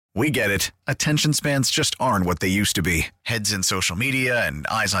We get it. Attention spans just aren't what they used to be. Heads in social media and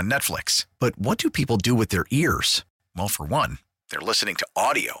eyes on Netflix. But what do people do with their ears? Well, for one, they're listening to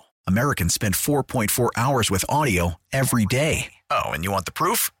audio. Americans spend 4.4 hours with audio every day. Oh, and you want the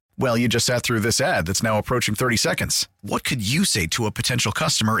proof? Well, you just sat through this ad that's now approaching 30 seconds. What could you say to a potential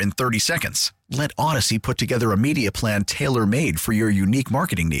customer in 30 seconds? Let Odyssey put together a media plan tailor-made for your unique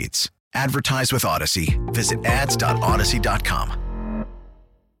marketing needs. Advertise with Odyssey. Visit ads.odyssey.com.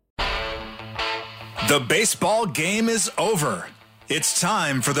 The baseball game is over. It's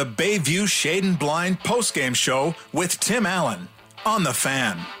time for the Bayview Shade and Blind postgame show with Tim Allen on The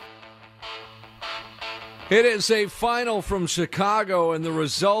Fan. It is a final from Chicago, and the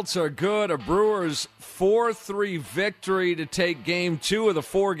results are good. A Brewers 4-3 victory to take Game 2 of the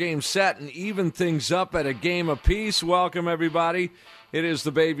four-game set and even things up at a game apiece. Welcome, everybody. It is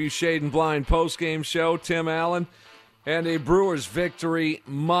the Bayview Shade and Blind postgame show. Tim Allen, and a Brewers victory,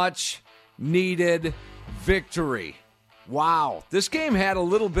 much-needed victory. Wow. This game had a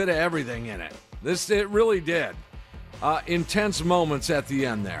little bit of everything in it. It really did. Intense moments at the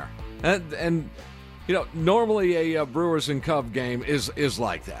end there. And you know, normally a Brewers and Cub game is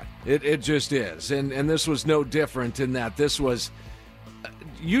like that. It just is. And this was no different in that this was,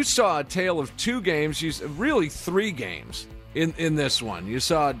 you saw a tale of two games, really three games in this one. You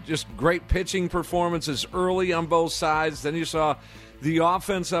saw just great pitching performances early on both sides. Then you saw the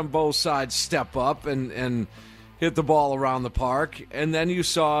offense on both sides step up and hit the ball around the park. And then you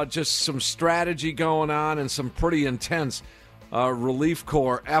saw just some strategy going on and some pretty intense relief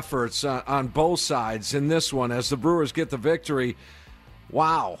corps efforts on both sides in this one as the Brewers get the victory.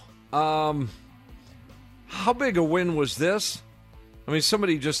 Wow. How big a win was this? I mean,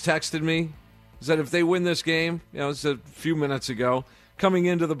 somebody just texted me, said if they win this game, it's a few minutes ago, coming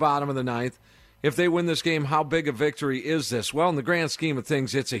into the bottom of the ninth, if they win this game, how big a victory is this? Well, in the grand scheme of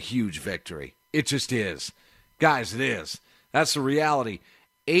things, it's a huge victory. It just is. Guys, it is. That's the reality.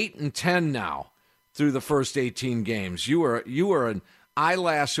 8-10 now through the first 18 games. You are an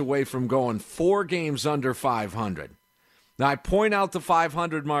eyelash away from going 4 games under 500. Now, I point out the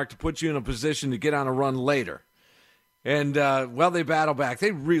 500 mark to put you in a position to get on a run later. And, they battle back.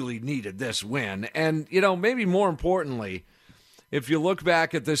 They really needed this win. And, maybe more importantly, if you look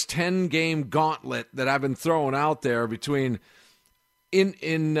back at this 10-game gauntlet that I've been throwing out there between, in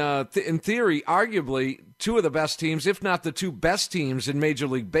theory, arguably two of the best teams, if not the two best teams in Major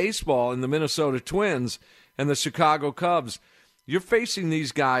League Baseball, in the Minnesota Twins and the Chicago Cubs, you're facing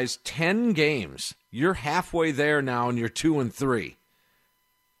these guys 10 games. You're halfway there now, and you're 2-3.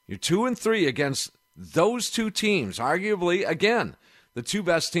 You're 2-3 against those two teams, arguably, again, the two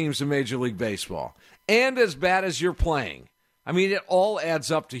best teams in Major League Baseball. And as bad as you're playing, I mean, it all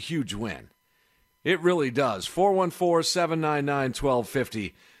adds up to huge win. It really does.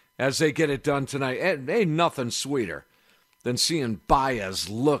 414-799-1250 as they get it done tonight. Ain't nothing sweeter than seeing Baez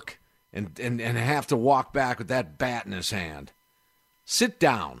look and have to walk back with that bat in his hand. Sit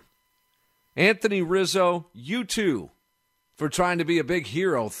down. Anthony Rizzo, you too, for trying to be a big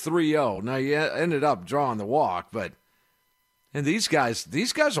hero, 3-0. Now, you ended up drawing the walk, and these guys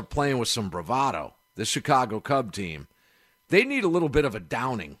are playing with some bravado, the Chicago Cub team. They need a little bit of a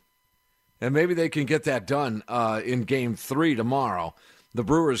downing, and maybe they can get that done in Game 3 tomorrow. The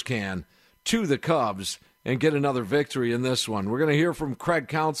Brewers can, to the Cubs, and get another victory in this one. We're going to hear from Craig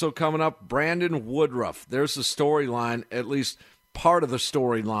Counsell coming up. Brandon Woodruff. There's the storyline, at least part of the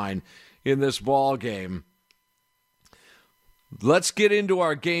storyline in this ball game. Let's get into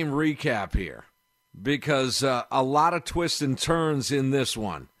our game recap here, because a lot of twists and turns in this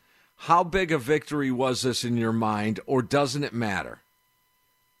one. How big a victory was this in your mind, or doesn't it matter?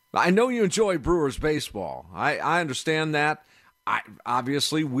 I know you enjoy Brewers baseball. I understand that.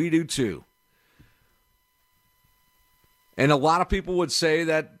 Obviously, we do too. And a lot of people would say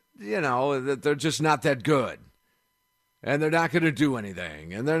that, that they're just not that good. And they're not going to do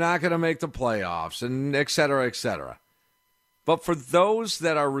anything. And they're not going to make the playoffs, and et cetera, et cetera. But for those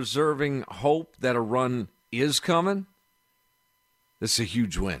that are reserving hope that a run is coming, this is a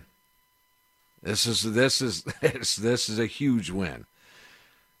huge win. This is a huge win.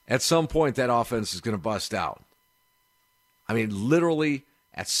 At some point, that offense is going to bust out. I mean, literally,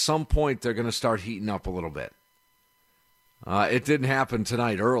 at some point, they're going to start heating up a little bit. It didn't happen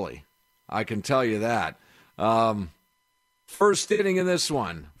tonight early. I can tell you that. First inning in this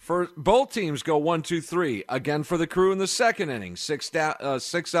one. Both teams go 1-2-3. Again for the Crew in the second inning. 6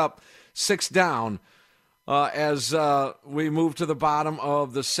 up, 6 down. As we move to the bottom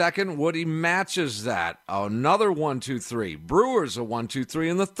of the second, Woody matches that. Another 1-2-3. Brewers a 1-2-3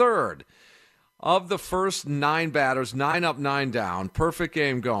 in the third. of the first 9 batters, 9 up, 9 down, perfect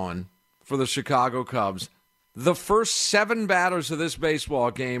game going for the Chicago Cubs. The first 7 batters of this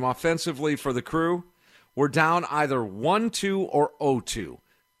baseball game, offensively for the Crew, were down either 1-2 or 0-2.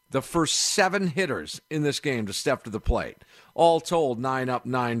 The first 7 hitters in this game to step to the plate. All told, 9 up,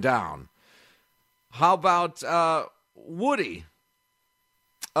 9 down. How about Woody?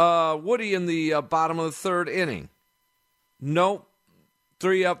 Woody in the bottom of the 3rd inning. Nope.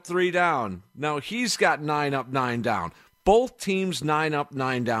 3 up, 3 down. Now he's got 9 up, 9 down. Both teams 9 up,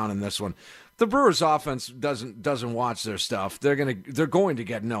 9 down in this one. The Brewers offense doesn't watch their stuff. They're going to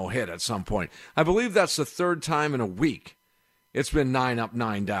get no hit at some point. I believe that's the 3rd time in a week it's been 9 up,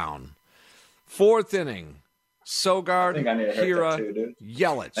 9 down. 4th inning. Sogard, Hira,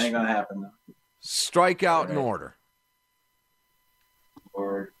 Yelich. Ain't gonna happen though. Strikeout in order.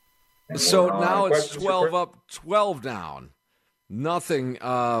 So now it's 12 up, 12 down. Nothing,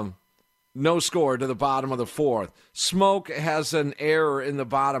 no score to the bottom of the 4th. Smoke has an error in the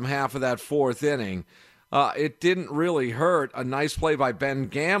bottom half of that 4th inning. It didn't really hurt. A nice play by Ben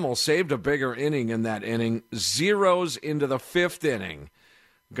Gamel saved a bigger inning in that inning. Zeros into the 5th inning.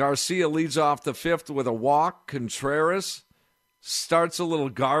 Garcia leads off the 5th with a walk. Contreras starts a little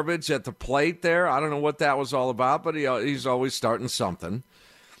garbage at the plate there. I don't know what that was all about, but he's always starting something.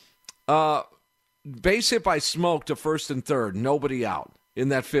 Base hit by Smoke to 1st and 3rd. Nobody out in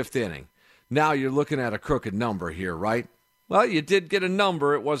that 5th inning. Now you're looking at a crooked number here, right? Well, you did get a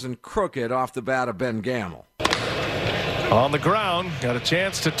number. It wasn't crooked off the bat of Ben Gamel. On the ground, got a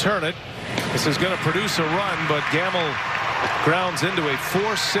chance to turn it. This is going to produce a run, but Gamel grounds into a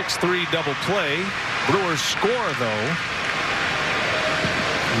 4-6-3 double play. Brewers score, though.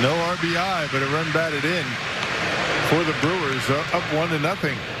 No RBI, but a run batted in for the Brewers, up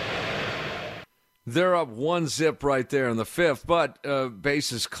 1-0. They're up 1-0 right there in the 5th, but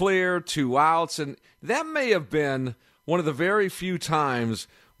bases clear, 2 outs, and that may have been one of the very few times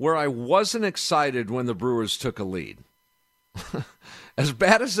where I wasn't excited when the Brewers took a lead. As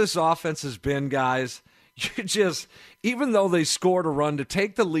bad as this offense has been, guys, you just, even though they scored a run to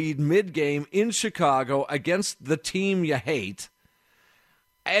take the lead mid-game in Chicago against the team you hate,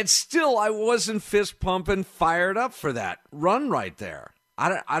 and still I wasn't fist-pumping, fired up for that run right there.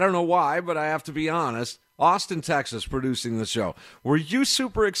 I don't know why, but I have to be honest. Austin, Texas, producing the show. Were you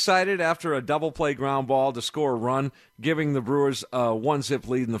super excited after a double play ground ball to score a run, giving the Brewers a 1-0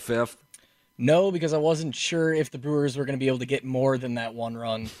 lead in the 5th? No, because I wasn't sure if the Brewers were going to be able to get more than that 1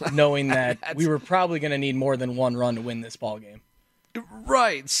 run, knowing that we were probably going to need more than 1 run to win this ball game.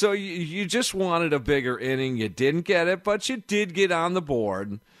 Right. So you just wanted a bigger inning. You didn't get it, but you did get on the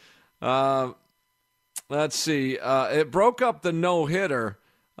board. Let's see. It broke up the no-hitter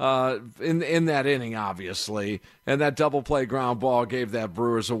in that inning, obviously, and that double play ground ball gave that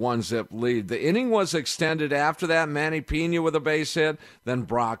Brewers a 1-0 lead. The inning was extended after that. Manny Pena with a base hit, then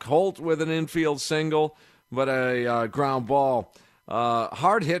Brock Holt with an infield single, but a ground ball,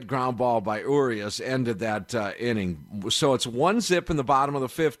 hard-hit ground ball by Urias ended that inning. So it's 1-0 in the bottom of the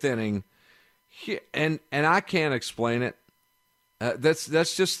 5th inning, and I can't explain it.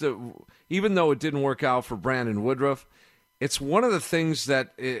 That's just even though it didn't work out for Brandon Woodruff, it's one of the things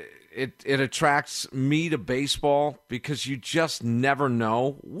that it attracts me to baseball because you just never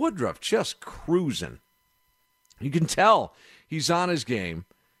know. Woodruff just cruising. You can tell he's on his game.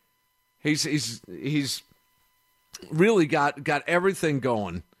 He's really got everything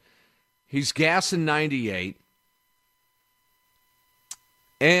going. He's gassing 98.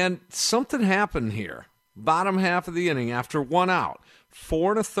 And something happened here. Bottom half of the inning after 1 out.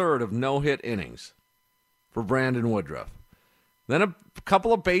 4 1/3 of no-hit innings for Brandon Woodruff. Then a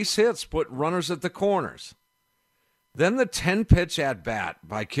couple of base hits put runners at the corners. Then the 10-pitch at-bat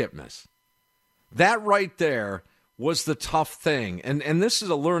by Kipnis. That right there was the tough thing. And this is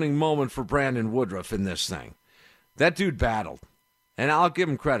a learning moment for Brandon Woodruff in this thing. That dude battled. And I'll give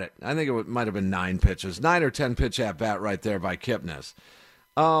him credit. I think it might have been 9 pitches. 9 or 10-pitch at-bat right there by Kipnis.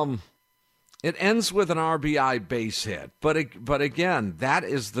 It ends with an RBI base hit. But again, that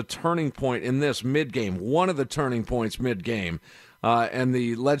is the turning point in this mid-game. One of the turning points mid-game. And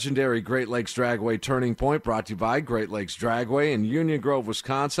the legendary Great Lakes Dragway Turning Point brought to you by Great Lakes Dragway in Union Grove,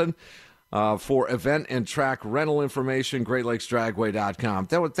 Wisconsin. For event and track rental information, GreatLakesDragway.com.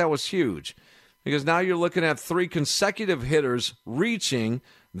 That was huge. Because now you're looking at 3 consecutive hitters reaching,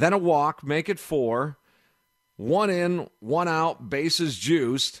 then a walk, make it 4. 1 in, 1 out, bases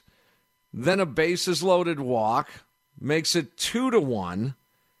juiced. Then a bases-loaded walk, makes it 2-1.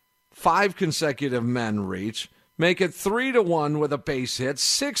 5 consecutive men reach, make it 3-1 with a base hit.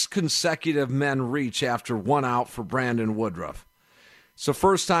 6 consecutive men reach after 1 out for Brandon Woodruff. It's the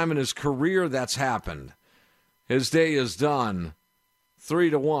first time in his career that's happened. His day is done.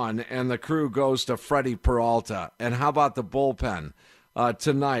 3-1, and the Crew goes to Freddie Peralta. And how about the bullpen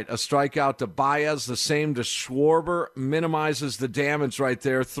tonight? A strikeout to Baez, the same to Schwarber, minimizes the damage right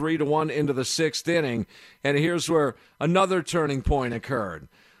there. 3-1 into the 6th inning. And here's where another turning point occurred.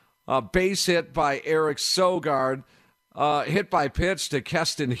 A base hit by Eric Sogard, hit by pitch to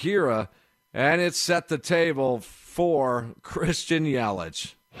Keston Hiura, and it set the table for Christian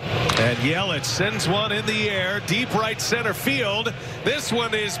Yelich. And Yelich sends one in the air, deep right center field. This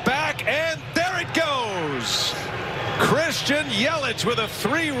one is back, and there it goes. Christian Yelich with a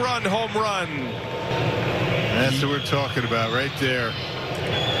 3-run home run. That's what we're talking about right there.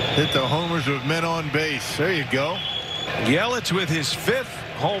 Hit the homers with men on base. There you go. Yelich with his 5th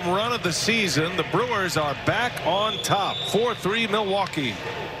home run of the season. The Brewers are back on top. 4-3 Milwaukee.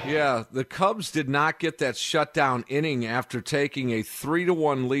 Yeah, the Cubs did not get that shutdown inning after taking a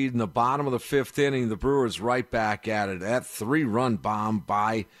 3-1 lead in the bottom of the 5th inning. The Brewers right back at it. That 3-run bomb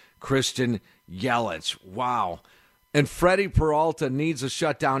by Christian Yelich. Wow. And Freddie Peralta needs a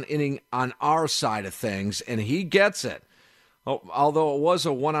shutdown inning on our side of things, and he gets it. Although it was a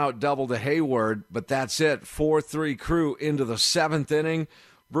 1-out double to Hayward, but that's it. 4-3 Crew into the 7th inning.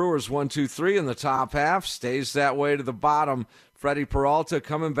 Brewers 1-2-3 in the top half. Stays that way to the bottom. Freddie Peralta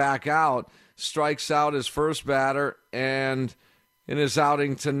coming back out, strikes out his first batter, and in his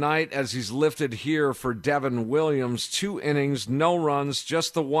outing tonight as he's lifted here for Devin Williams, 2 innings, no runs,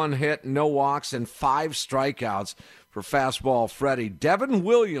 just the 1 hit, no walks, and 5 strikeouts for fastball Freddie. Devin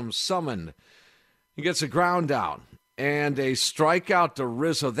Williams summoned. He gets a ground out and a strikeout to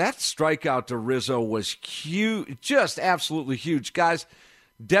Rizzo. That strikeout to Rizzo was huge, just absolutely huge. Guys,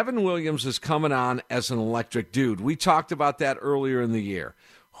 Devin Williams is coming on as an electric dude. We talked about that earlier in the year.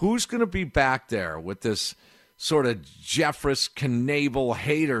 Who's going to be back there with this sort of Jeffress, Knable,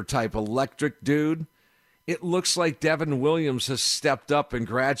 Hader type electric dude? It looks like Devin Williams has stepped up and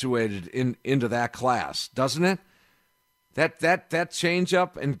graduated into that class, doesn't it? That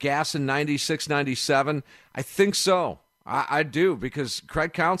changeup and gas in 96, 97, I think so. I do, because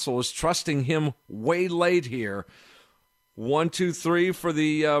Craig Counsell is trusting him way late here. 1-2-3 for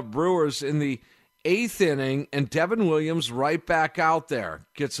the Brewers in the 8th inning, and Devin Williams right back out there.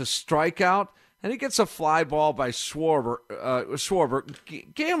 Gets a strikeout, and he gets a fly ball by Schwarber.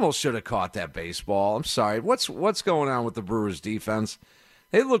 Gamble should have caught that baseball. I'm sorry. What's going on with the Brewers' defense?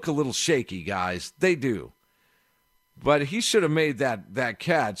 They look a little shaky, guys. They do. But he should have made that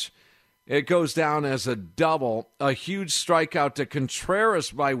catch. It goes down as a double. A huge strikeout to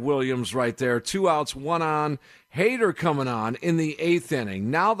Contreras by Williams right there. 2 outs, 1 on. Hader coming on in the 8th inning.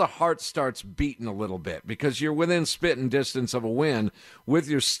 Now the heart starts beating a little bit because you're within spitting distance of a win with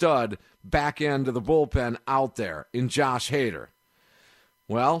your stud back end of the bullpen out there in Josh Hader.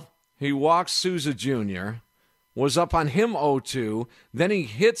 Well, he walks Souza Jr., was up on him 0-2. Then he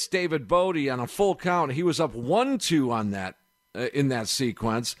hits David Bodie on a full count. He was up 1-2 on that in that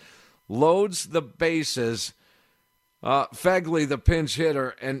sequence. Loads the bases. Fegley, the pinch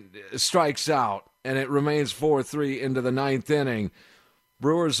hitter, and strikes out. And it remains 4-3 into the 9th inning.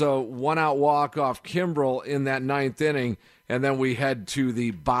 Brewers a 1-out walk off Kimbrel in that 9th inning. And then we head to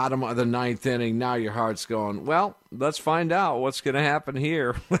the bottom of the 9th inning. Now your heart's going, well, let's find out what's going to happen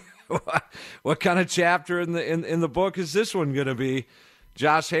here. What kind of chapter in the book is this one going to be?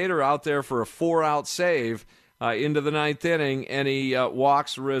 Josh Hader out there for a 4-out save into the 9th inning, and he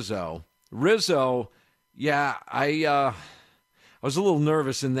walks Rizzo. Rizzo, yeah, I was a little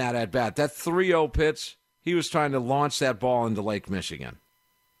nervous in that at-bat. That 3-0 pitch, he was trying to launch that ball into Lake Michigan.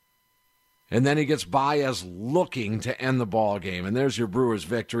 And then he gets Baez looking to end the ball game. And there's your Brewers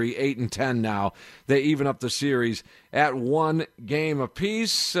victory, 8-10 now. They even up the series at 1 game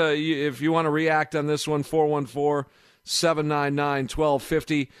apiece. If you want to react on this one,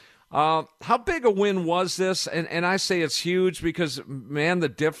 414-799-1250. How big a win was this? And I say it's huge because, man, the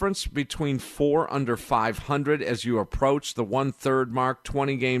difference between 4 under 500 as you approach the 1/3 mark,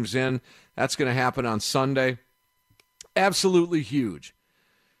 20 games in, that's going to happen on Sunday. Absolutely huge.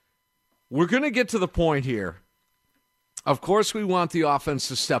 We're going to get to the point here. Of course, we want the offense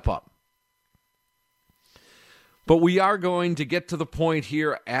to step up. But we are going to get to the point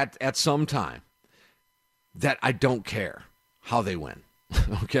here at some time that I don't care how they win.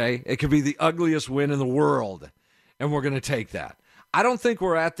 Okay? It could be the ugliest win in the world, and we're going to take that. I don't think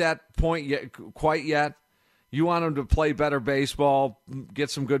we're at that point yet, quite yet. You want them to play better baseball, get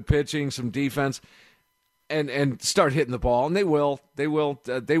some good pitching, some defense, and start hitting the ball, and they will. They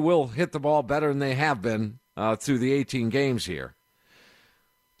will hit the ball better than they have been through the 18 games here.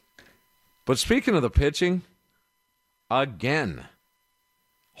 But speaking of the pitching, again,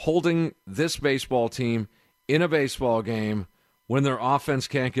 holding this baseball team in a baseball game when their offense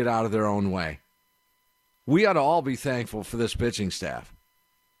can't get out of their own way. We ought to all be thankful for this pitching staff.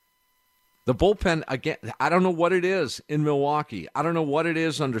 The bullpen, again, I don't know what it is in Milwaukee. I don't know what it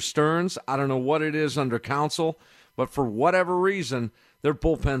is under Stearns. I don't know what it is under Counsell. But for whatever reason, their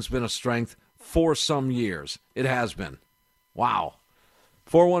bullpen's been a strength for some years. It has been. Wow.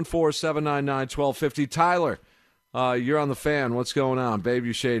 414-799-1250. Tyler, you're on the Fan. What's going on?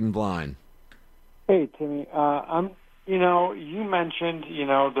 Bayview Shade and Blind. Hey, Timmy. You mentioned,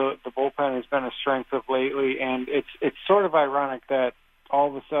 the bullpen has been a strength of lately, and it's sort of ironic that all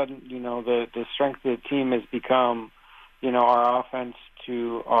of a sudden, the strength of the team has become, our offense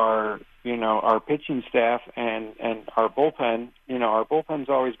to our pitching staff and our bullpen. Our bullpen's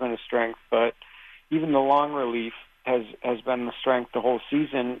always been a strength, but even the long relief has been the strength the whole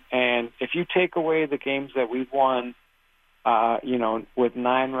season. And if you take away the games that we've won, with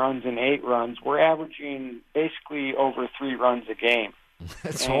 9 runs and 8 runs, we're averaging basically over 3 runs a game.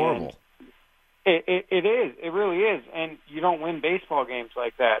 That's horrible. It is. It really is. And you don't win baseball games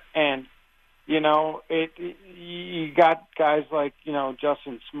like that. And, you got guys like,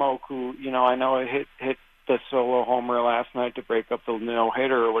 Justin Smoke, who, I know hit the solo homer last night to break up the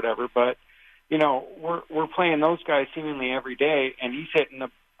no-hitter or whatever, but, we're playing those guys seemingly every day, and he's hitting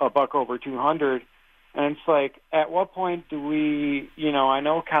a buck over 200. And it's like, at what point do we, I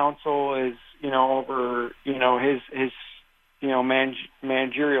know Counsell is, over, his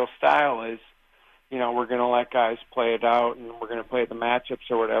managerial style is, we're going to let guys play it out and we're going to play the matchups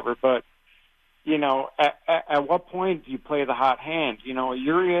or whatever. But, at what point do you play the hot hand?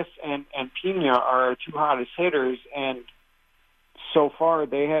 Urias and Pena are our 2 hottest hitters, and so far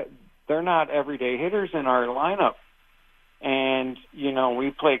they're not everyday hitters in our lineup. And,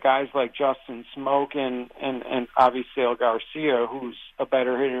 we play guys like Justin Smoke and obviously El Garcia, who's a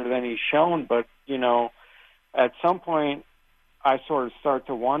better hitter than he's shown. But, at some point, I sort of start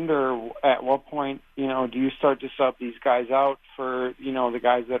to wonder at what point, do you start to sub these guys out for, the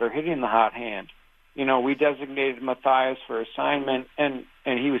guys that are hitting the hot hand? We designated Matthias for assignment, and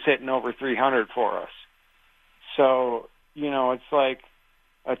he was hitting over 300 for us. So, it's like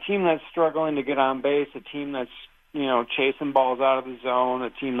a team that's struggling to get on base, a team that's, chasing balls out of the zone, a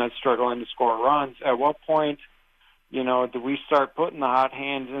team that's struggling to score runs. At what point, do we start putting the hot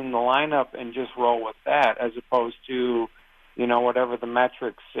hands in the lineup and just roll with that, as opposed to, whatever the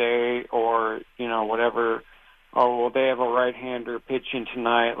metrics say, or, whatever, they have a right-hander pitching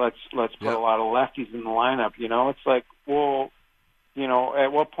tonight, let's put a lot of lefties in the lineup. It's like,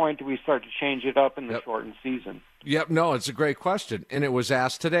 at what point do we start to change it up in the shortened season? Yep, no, it's a great question, and it was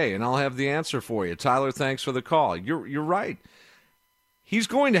asked today, and I'll have the answer for you. Tyler, thanks for the call. You're right. He's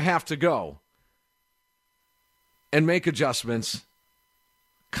going to have to go and make adjustments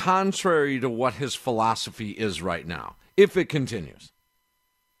contrary to what his philosophy is right now, if it continues.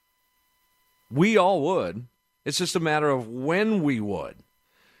 We all would. It's just a matter of when we would.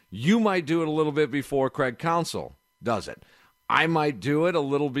 You might do it a little bit before Craig Counsell does it. I might do it a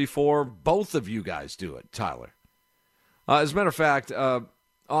little before both of you guys do it, Tyler. As a matter of fact,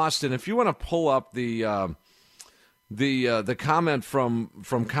 Austin, if you want to pull up the comment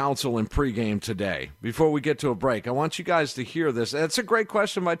from Counsell in pregame today, before we get to a break, I want you guys to hear this. It's a great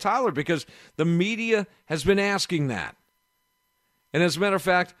question by Tyler because the media has been asking that. And as a matter of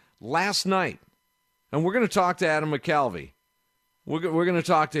fact, last night, and we're going to talk to Adam McCalvy. We're going to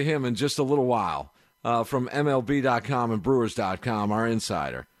talk to him in just a little while from MLB.com and Brewers.com, our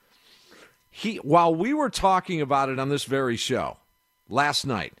insider. While we were talking about it on this very show last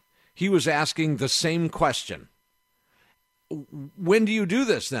night, he was asking the same question. When do you do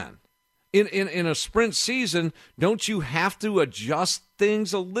this then? In a sprint season, don't you have to adjust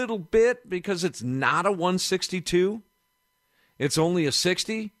things a little bit because it's not a 162? It's only a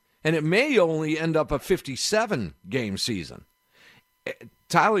 60, and it may only end up a 57-game season.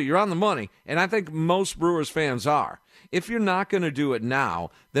 Tyler, you're on the money, and I think most Brewers fans are. If you're not going to do it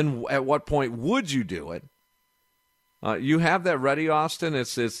now, then at what point would you do it? You have that ready, Austin?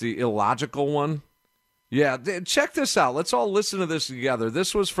 It's the illogical one? Yeah, check this out. Let's all listen to this together.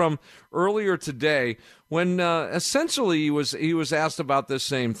 This was from earlier today when essentially he was asked about this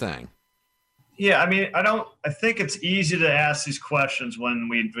same thing. Yeah, I mean, I think it's easy to ask these questions when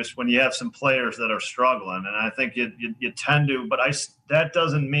you have some players that are struggling, and I think you tend to. But that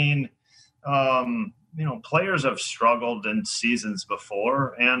doesn't mean, players have struggled in seasons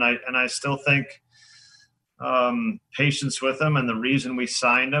before, and I still think patience with them and the reason we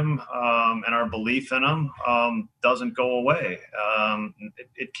signed them and our belief in them doesn't go away.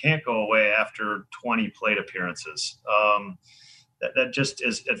 It can't go away after 20 plate appearances. that just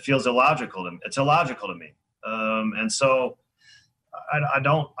is, it feels illogical to me. It's illogical to me. And so I'm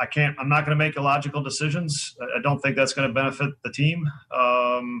not going to make illogical decisions. I don't think that's going to benefit the team.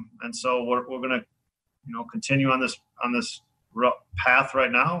 And so we're going to, continue on this path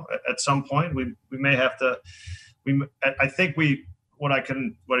right now. At some point, we may have to. I think what I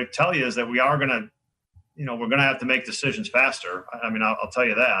tell you is that we are going to, we're going to have to make decisions faster. I mean, I'll tell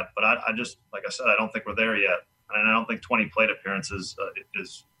you that. But I just, like I said, I don't think we're there yet, and I don't think 20 plate appearances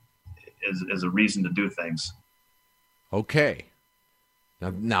is a reason to do things. Okay.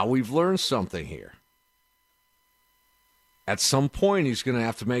 Now we've learned something here. At some point, he's going to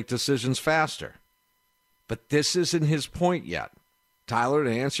have to make decisions faster. But this isn't his point yet. Tyler,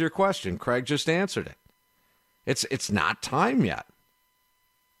 to answer your question, Craig just answered it. It's not time yet.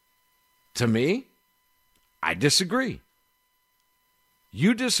 To me, I disagree.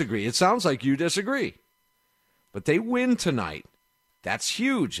 You disagree. It sounds like you disagree. But they win tonight. That's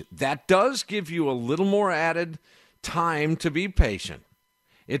huge. That does give you a little more added time to be patient.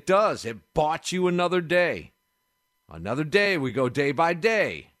 It does. It bought you another day. Another day. We go day by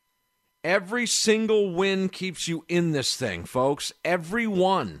day. Every single win keeps you in this thing, folks. Every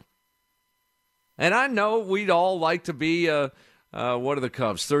one. And I know we'd all like to be, what are the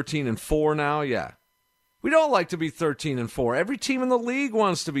Cubs, 13-4 now? Yeah. We'd all like to be 13-4. Every team in the league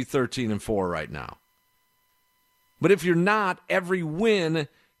wants to be 13-4 right now. But if you're not, every win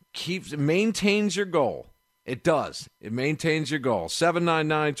maintains your goal. It does. It maintains your goal.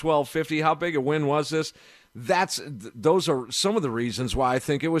 799-1250. How big a win was this? Those are some of the reasons why I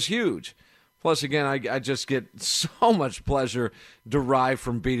think it was huge. Plus, again, I just get so much pleasure derived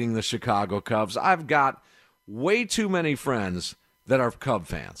from beating the Chicago Cubs. I've got way too many friends that are Cub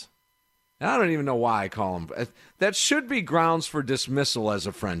fans. And I don't even know why I call them. That should be grounds for dismissal as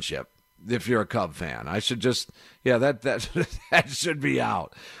a friendship if you're a Cub fan. I should just, that that should be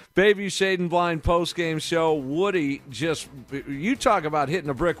out. Bayview Shade and Blind postgame show. Woody you talk about hitting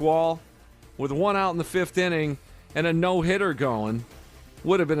a brick wall. With one out in the fifth inning and a no-hitter going,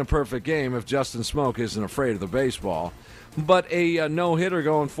 would have been a perfect game if Justin Smoak isn't afraid of the baseball. But a no-hitter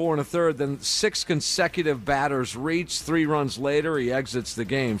going 4 1/3, then 6 consecutive batters reach. 3 runs later, he exits the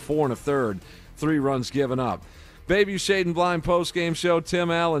game. 4 1/3, 3 runs given up. Bayview Shade and Blind postgame show.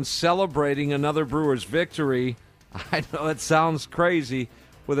 Tim Allen celebrating another Brewers victory. I know it sounds crazy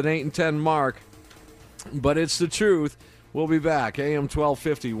with an 8-10 mark, but it's the truth. We'll be back. AM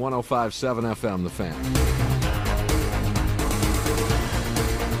 1250, 105.7 FM, The Fan.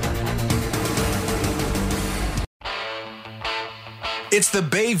 It's the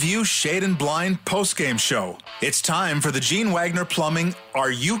Bayview Shade and Blind postgame show. It's time for the Gene Wagner Plumbing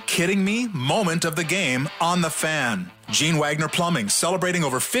Are You Kidding Me moment of the game on The Fan. Gene Wagner Plumbing, celebrating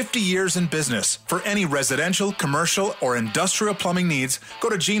over 50 years in business. For any residential, commercial, or industrial plumbing needs, go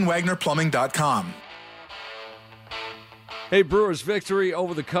to GeneWagnerPlumbing.com. Hey, Brewers victory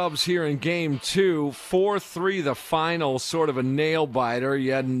over the Cubs here in Game 2. 4-3 the final, sort of a nail-biter.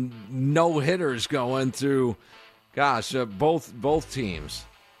 You had no-hitters going through, both teams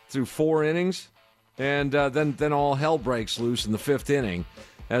through 4 innings. And then all hell breaks loose in the 5th inning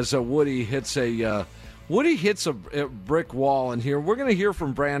as Woody hits a brick wall in here. We're going to hear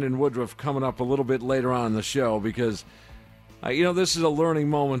from Brandon Woodruff coming up a little bit later on in the show because this is a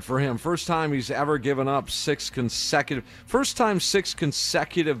learning moment for him. First time he's ever given up 6 consecutive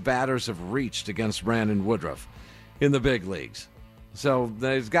batters have reached against Brandon Woodruff in the big leagues. So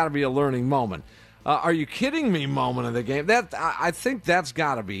there's got to be a learning moment. Are you kidding me? Moment of the game. I think that's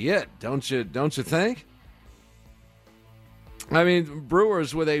got to be it. Don't you think? I mean,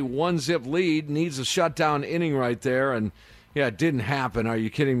 Brewers with a 1-zip lead needs a shutdown inning right there, and it didn't happen. Are you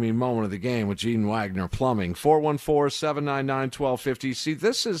kidding me? Moment of the game with Gene Wagner Plumbing. 414-799-1250. See,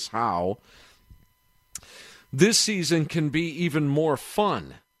 this is how this season can be even more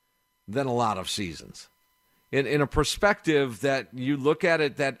fun than a lot of seasons. In a perspective that you look at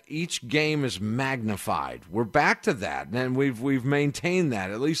it, that each game is magnified. We're back to that, and we've maintained that.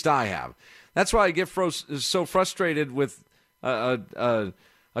 At least I have. That's why I get so frustrated with a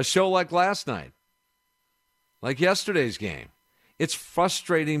show like last night, like yesterday's game. It's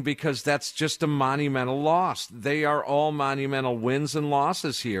frustrating because that's just a monumental loss. They are all monumental wins and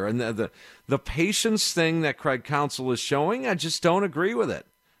losses here, and the patience thing that Craig Counsell is showing, I just don't agree with it.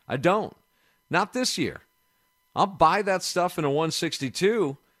 I don't. Not this year. I'll buy that stuff in a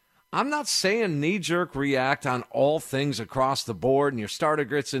 162. I'm not saying knee-jerk react on all things across the board and your starter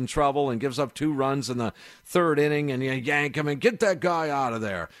gets in trouble and gives up 2 runs in the 3rd inning and you yank him and get that guy out of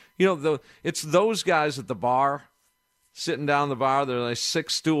there. It's those guys at the bar, sitting down the bar. They're like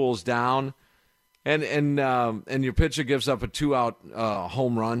 6 stools down. and your pitcher gives up a 2-out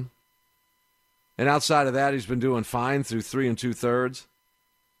home run, and outside of that, he's been doing fine through 3 2/3.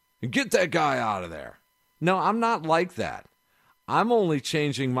 Get that guy out of there. No, I'm not like that. I'm only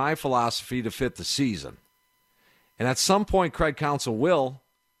changing my philosophy to fit the season. And at some point, Craig Counsell will.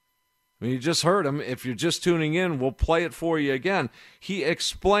 I mean, you just heard him. If you're just tuning in, we'll play it for you again. He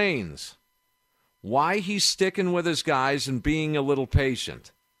explains why he's sticking with his guys and being a little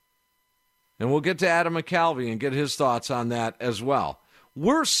patient. And we'll get to Adam McCalvy and get his thoughts on that as well.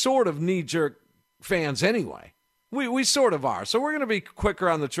 We're sort of knee-jerk fans anyway. We sort of are. So we're going to be quicker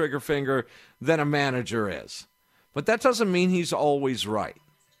on the trigger finger than a manager is. But that doesn't mean he's always right.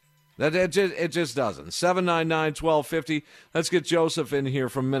 It just doesn't. 799-1250. Let's get Joseph in here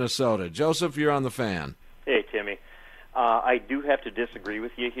from Minnesota. Joseph, you're on the Fan. Hey, Timmy. I do have to disagree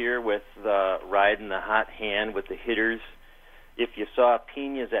with you here with riding the hot hand with the hitters. If you saw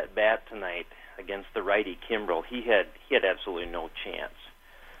Pena's at bat tonight against the righty Kimbrel, he had absolutely no chance.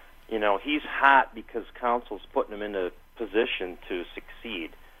 You know, he's hot because Counsell's putting him into position to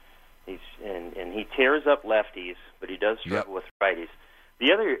succeed. And he tears up lefties, but he does struggle with righties.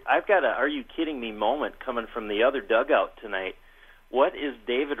 I've got a "are you kidding me" moment coming from the other dugout tonight. What is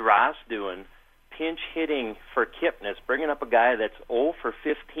David Ross doing? Pinch hitting for Kipnis, bringing up a guy that's 0 for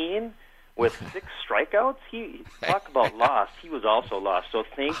 15 with 6 strikeouts. Talk about lost. He was also lost. So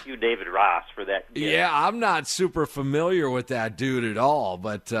thank you, David Ross, for that gift. Yeah, I'm not super familiar with that dude at all,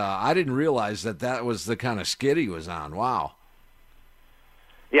 but I didn't realize that was the kind of skid he was on. Wow.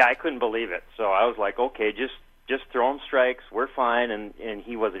 Yeah, I couldn't believe it. So I was like, okay, just throw him strikes. We're fine, and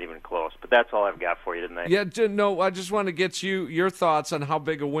he wasn't even close. But that's all I've got for you tonight. Yeah, no, I just want to get your thoughts on how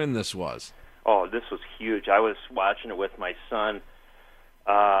big a win this was. Oh, this was huge. I was watching it with my son,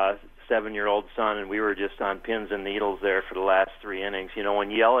 7-year-old son, and we were just on pins and needles there for the last 3 innings. You know, when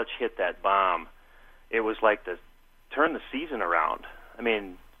Yelich hit that bomb, it was like to turn the season around. I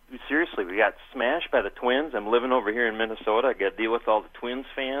mean, seriously, we got smashed by the Twins. I'm living over here in Minnesota. I got to deal with all the Twins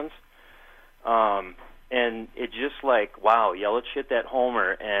fans. And it just like, wow, Yelich hit that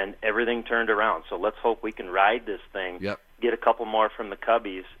homer, and everything turned around. So let's hope we can ride this thing, get a couple more from the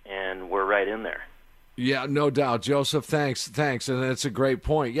Cubbies, and we're right in there. Yeah, no doubt. Joseph, thanks. And that's a great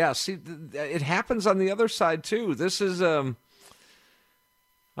point. Yeah, see, it happens on the other side, too. This is, I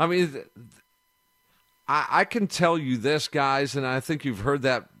can tell you this, guys, and I think you've heard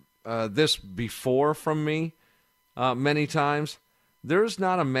that this before from me many times. There's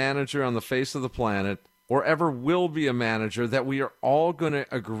not a manager on the face of the planet or ever will be a manager that we are all going to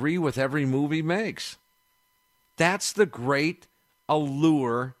agree with every move he makes. That's the great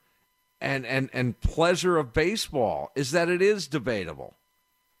allure and pleasure of baseball, is that it is debatable.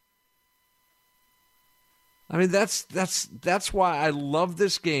 I mean, that's why I love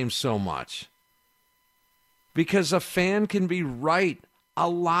this game so much. Because a fan can be right a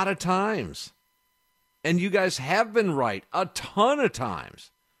lot of times. And you guys have been right a ton of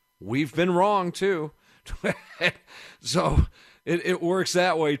times. We've been wrong, too. So it works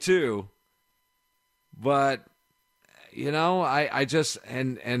that way, too. But, you know, I just,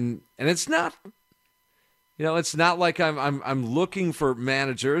 and it's not, you know, it's not like I'm looking for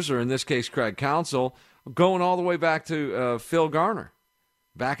managers, or in this case, Craig Counsell, going all the way back to Phil Garner,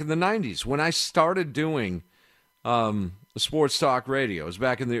 back in the 90s. When I started doing sports talk radio, it was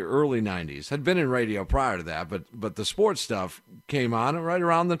back in the early 90s. Had been in radio prior to that, but the sports stuff came on right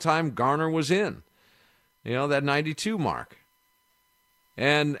around the time Garner was in, you know, that 92 mark.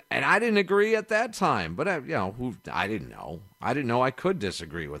 And I didn't agree at that time, but I didn't know. I didn't know I could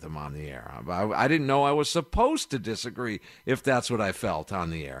disagree with him on the air. I didn't know I was supposed to disagree if that's what I felt on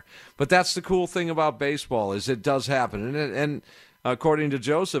the air. But that's the cool thing about baseball, is it does happen. And according to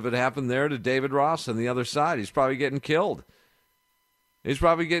Joseph, it happened there to David Ross on the other side. He's probably getting killed. He's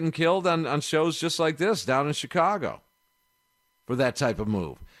probably getting killed on shows just like this down in Chicago for that type of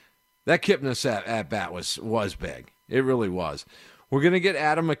move. That Kipnis at bat was big. It really was. We're going to get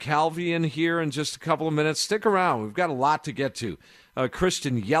Adam McCalvy in here in just a couple of minutes. Stick around. We've got a lot to get to.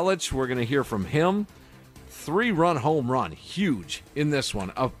 Christian Yelich, we're going to hear from him. 3-run home run. Huge in this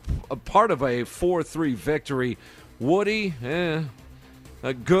one. A part of a 4-3 victory. Woody,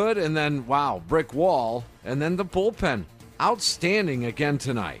 good. And then, wow, brick wall. And then the bullpen. Outstanding again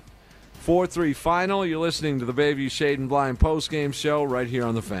tonight. 4-3 final. You're listening to the Bayview Shade and Blind postgame show right here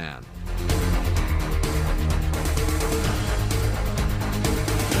on The Fan.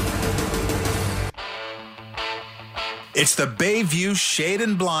 It's the Bayview Shade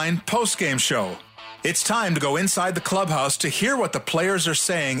and Blind postgame show. It's time to go inside the clubhouse to hear what the players are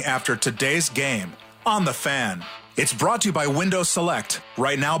saying after today's game on The Fan. It's brought to you by Windows Select.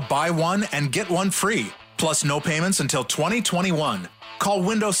 Right now, buy one and get one free. Plus no payments until 2021. Call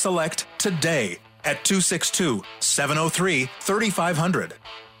Windows Select today at 262-703-3500.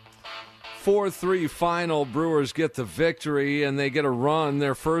 4-3 final. Brewers get the victory, and they get a run,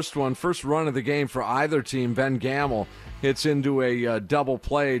 their first run of the game for either team. Ben Gamel hits into a double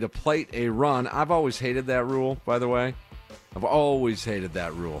play to plate a run. I've always hated that rule, by the way. I've always hated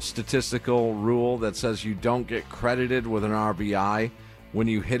that rule. Statistical rule that says you don't get credited with an RBI when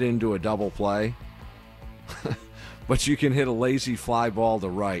you hit into a double play. But you can hit a lazy fly ball to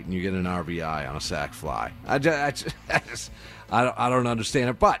right and you get an RBI on a sac fly. I don't understand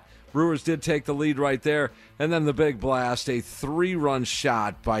it. But Brewers did take the lead right there. And then the big blast, a 3-run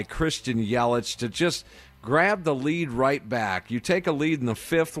shot by Christian Yelich to just grab the lead right back. You take a lead in the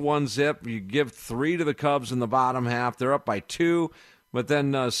fifth, 1-zip. You give 3 to the Cubs in the bottom half. They're up by 2. But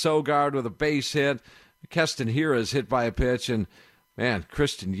then Sogard with a base hit. Keston Hiura's hit by a pitch. And, man,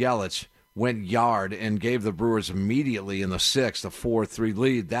 Christian Yelich went yard and gave the Brewers immediately in the sixth a 4-3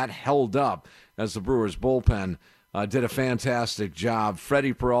 lead. That held up as the Brewers bullpen did a fantastic job.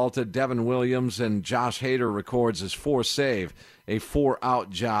 Freddie Peralta, Devin Williams, and Josh Hader records his 4th save, a 4-out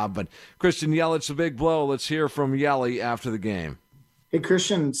job. But Christian Yelich, a big blow. Let's hear from Yelly after the game. Hey,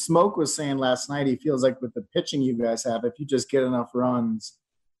 Christian, Smoke was saying last night he feels like with the pitching you guys have, if you just get enough runs,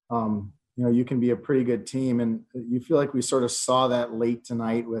 you can be a pretty good team. And you feel like we sort of saw that late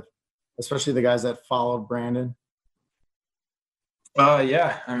tonight with especially the guys that followed Brandon?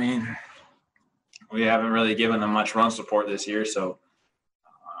 Yeah. I mean, we haven't really given them much run support this year, so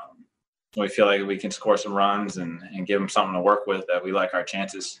we feel like we can score some runs and give them something to work with that we like our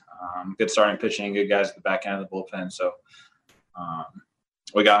chances. Good starting pitching, good guys at the back end of the bullpen, so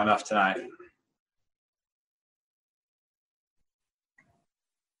we got enough tonight.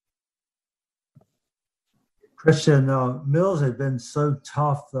 Christian, Mills had been so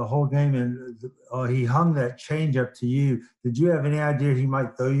tough the whole game, and he hung that changeup to you. Did you have any idea he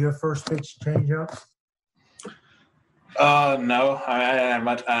might throw you a first pitch changeup? No, I didn't have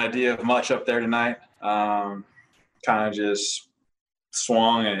much idea of much up there tonight. Kind of just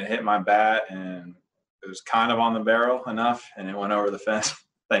swung and it hit my bat, and it was kind of on the barrel enough, and it went over the fence.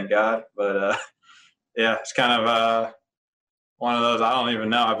 Thank God. But yeah, it's kind of one of those. I don't even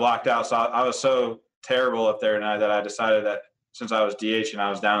know. I blocked out, so I was so terrible up there tonight that I decided that since I was DH and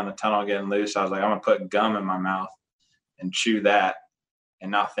I was down in the tunnel getting loose, I was like, I'm gonna put gum in my mouth and chew that and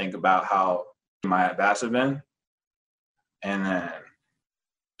not think about how my at bats have been. And then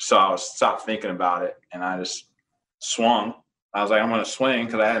so I stopped thinking about it and I just swung. I was like, I'm gonna swing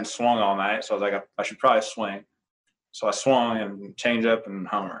because I hadn't swung all night, so I was like, I should probably swing. So I swung and change up and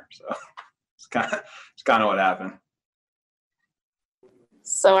homer. So it's kind of what happened.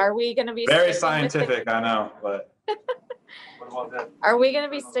 So are we going to be very scientific? I know, but are we going to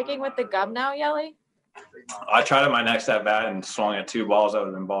be sticking with the gum now, Yelly? I tried at my next at bat and swung at 2 balls that would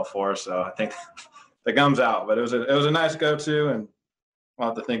have been ball 4. So I think the gum's out, but it was a nice go-to, and we'll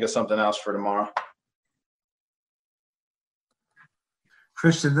have to think of something else for tomorrow.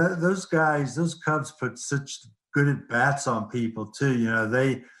 Christian, those Cubs put such good at bats on people too. You know,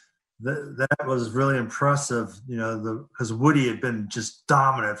 that was really impressive, you know, because Woody had been just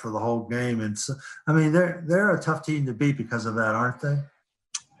dominant for the whole game. And so, I mean, they're a tough team to beat because of that, aren't they?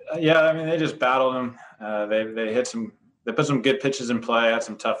 Yeah, I mean, they just battled them. They put some good pitches in play, had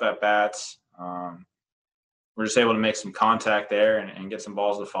some tough at-bats. We're just able to make some contact there and get some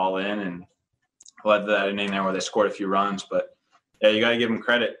balls to fall in, and led to that inning there where they scored a few runs. But yeah, you got to give him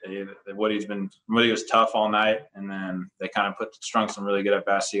credit. Woody was tough all night, and then they kind of strung some really good at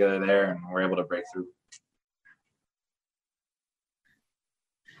bats together there, and were able to break through.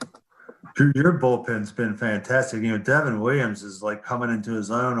 Your bullpen's been fantastic. You know, Devin Williams is like coming into his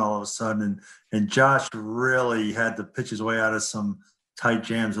own all of a sudden, and Josh really had to pitch his way out of some tight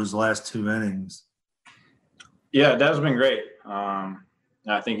jams those last 2 innings. Yeah, Dev's been great. I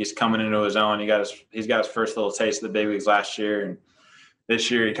think he's coming into his own. He's got his first little taste of the big leagues last year, and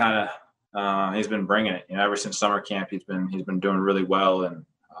this year he kind of he's been bringing it. You know, ever since summer camp, he's been doing really well, and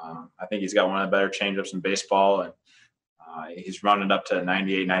I think he's got one of the better changeups in baseball, and he's running up to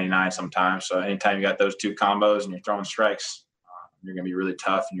 98, 99 sometimes. So anytime you got those 2 combos and you're throwing strikes, you're going to be really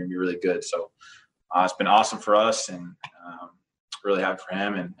tough and you're going to be really good. So it's been awesome for us, and really happy for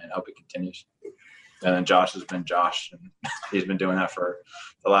him, and hope it continues. And then Josh has been Josh, and he's been doing that for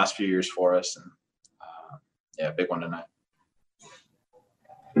the last few years for us. And yeah, big one tonight.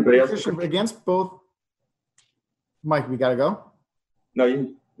 Against both, Mike, we got to go.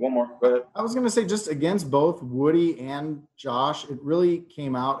 No, one more. Go ahead. I was going to say, just against both Woody and Josh, it really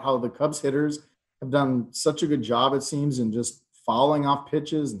came out how the Cubs hitters have done such a good job, it seems, in just fouling off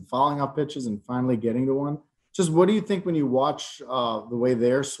pitches and finally getting to one. Just what do you think when you watch the way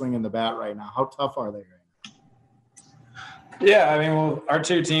they're swinging the bat right now? How tough are they right now? Yeah, I mean, well, our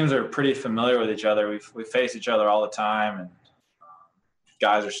two teams are pretty familiar with each other. We face each other all the time, and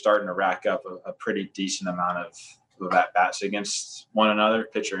guys are starting to rack up a pretty decent amount of at-bats against one another,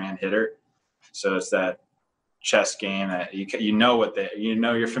 pitcher and hitter. So it's that chess game that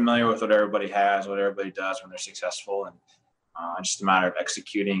you're familiar with what everybody has, what everybody does when they're successful, and just a matter of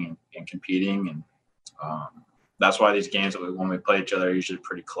executing and competing. And that's why these games, when we play each other, are usually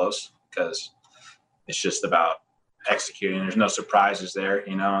pretty close, because it's just about executing. There's no surprises there,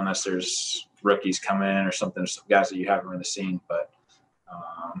 unless there's rookies coming in or something, some guys that you haven't really seen. But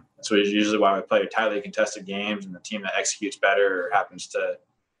that's usually why we play tightly contested games, and the team that executes better or happens to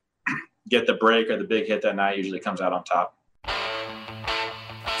get the break or the big hit that night usually comes out on top.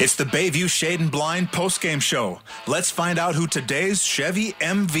 It's the Bayview Shade and Blind postgame show. Let's find out who today's Chevy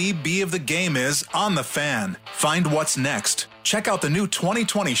MVB of the game is on The Fan. Find what's next. Check out the new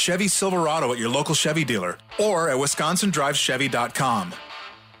 2020 Chevy Silverado at your local Chevy dealer or at WisconsinDrivesChevy.com.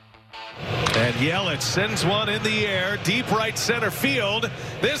 And Yelich sends one in the air, deep right center field.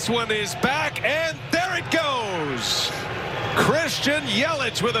 This one is back, and there it goes. Christian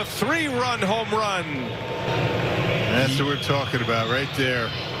Yelich with a 3-run home run. That's what we're talking about right there.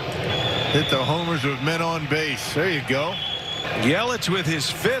 Hit the homers with men on base. There you go. Yelich with his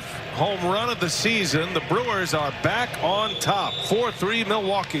 5th home run of the season. The Brewers are back on top. 4-3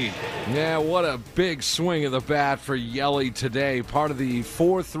 Milwaukee. Yeah, what a big swing of the bat for Yelly today. Part of the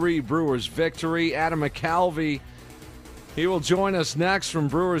 4-3 Brewers victory. Adam McCalvy, he will join us next from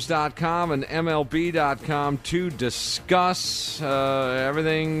Brewers.com and MLB.com to discuss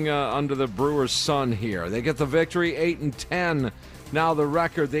everything under the Brewers' sun here. They get the victory, 8-10. Now the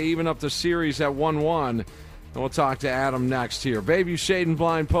record, they even up the series at 1-1. And we'll talk to Adam next here. Bayview Shade and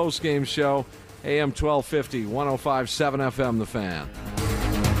Blind postgame show, AM 1250, 105.7 FM, The Fan.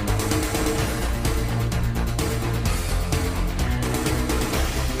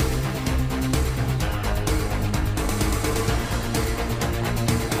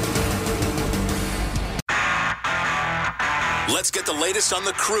 Let's get the latest on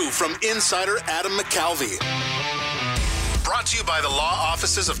the crew from insider Adam McCalvy. Brought to you by the law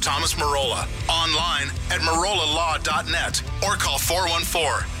offices of Thomas Marola. Online at marolalaw.net or call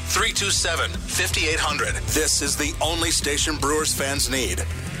 414-327-5800. This is the only station Brewers fans need.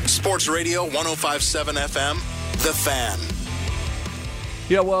 Sports Radio 105.7 FM, The Fan.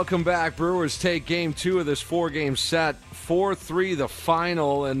 Yeah, welcome back. Brewers take game 2 of this 4-game set. 4-3 the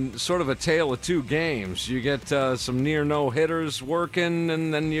final, and sort of a tale of two games. You get some near no-hitters working,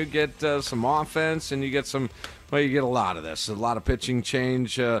 and then you get some offense, and you get some, well, you get a lot of this. A lot of pitching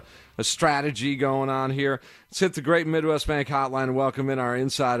change, a strategy going on here. Let's hit the Great Midwest Bank hotline and welcome in our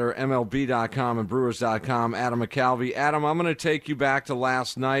insider, MLB.com and Brewers.com, Adam McCalvy. Adam, I'm going to take you back to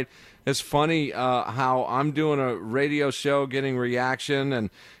last night. It's funny how I'm doing a radio show, getting reaction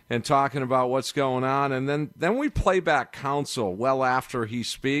and talking about what's going on, and then we play back counsel well after he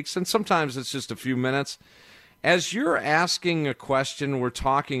speaks, and sometimes it's just a few minutes. As you're asking a question, we're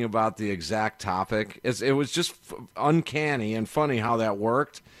talking about the exact topic. It was just uncanny and funny how that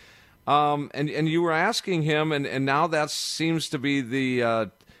worked. And you were asking him, and now that seems to be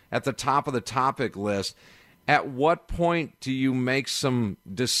the at the top of the topic list. At what point do you make some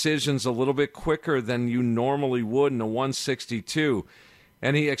decisions a little bit quicker than you normally would in a 162?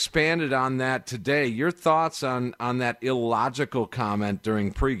 And he expanded on that today. Your thoughts on that illogical comment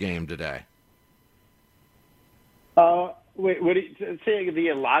during pregame today? Wait, what did you say? The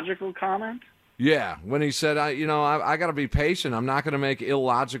illogical comment? Yeah, when he said, I got to be patient. I'm not going to make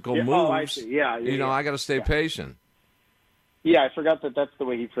illogical moves. Oh, I see. Yeah. I got to stay patient. Yeah, I forgot that's the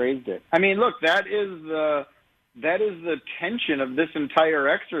way he phrased it. I mean, look, that is the tension of this entire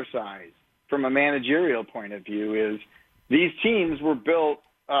exercise from a managerial point of view. Is these teams were built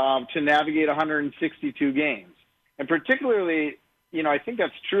to navigate 162 games, and particularly, I think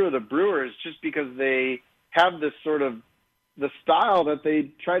that's true of the Brewers, just because they have this sort of the style that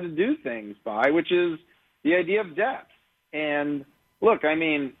they try to do things by, which is the idea of depth. And look, I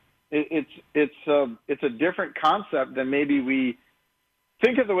mean, it's a different concept than maybe we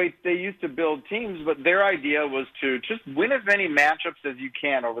think of the way they used to build teams, but their idea was to just win as many matchups as you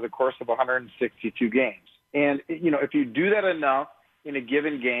can over the course of 162 games. And, if you do that enough in a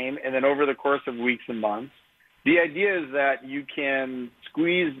given game and then over the course of weeks and months, the idea is that you can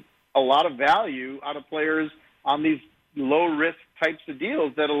squeeze a lot of value out of players on these low-risk types of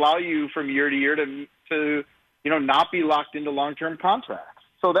deals that allow you from year to year to not be locked into long-term contracts.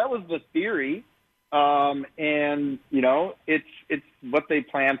 So that was the theory. And, it's what they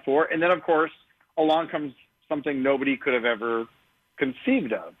planned for. And then, of course, along comes something nobody could have ever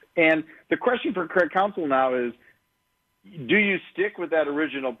conceived of. And the question for Craig Counsell now is, do you stick with that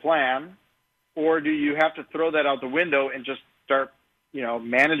original plan, or do you have to throw that out the window and just start,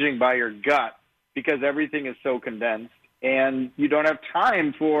 managing by your gut, because everything is so condensed and you don't have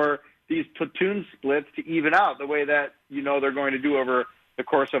time for these platoon splits to even out the way that they're going to do over the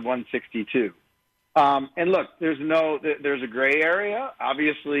course of 162. And look, there's a gray area.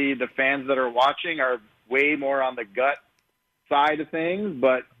 Obviously, the fans that are watching are way more on the gut side of things,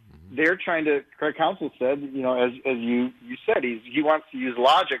 but they're trying to. Craig Counsell said, as you said, he wants to use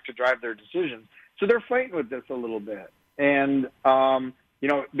logic to drive their decisions. So they're fighting with this a little bit. And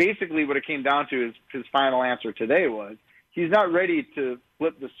basically, what it came down to is his final answer today was he's not ready to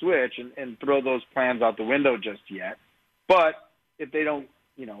flip the switch and throw those plans out the window just yet. But if they don't,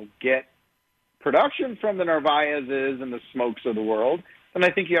 get production from the Narvaezes and the Smokes of the world, then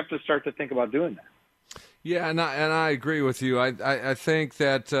I think you have to start to think about doing that. Yeah, and I agree with you. I think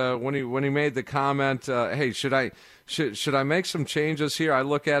that when he made the comment, hey, should I make some changes here? I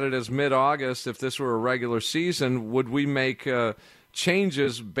look at it as mid-August. If this were a regular season, would we make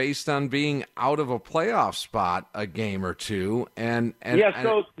changes based on being out of a playoff spot a game or two? I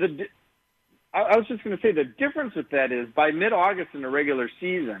was just going to say the difference with that is by mid-August in the regular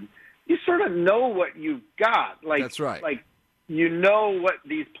season, you sort of know what you've got. That's right. Like, what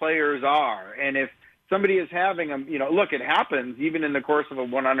these players are. And if somebody is having them, look, it happens even in the course of a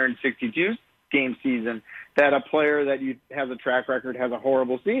 162-game season that a player that has a track record has a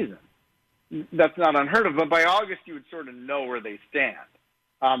horrible season. That's not unheard of, but by August you would sort of know where they stand.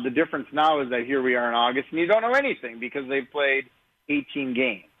 The difference now is that here we are in August and you don't know anything because they've played 18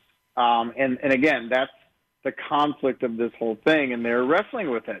 games. And again, that's the conflict of this whole thing, and they're wrestling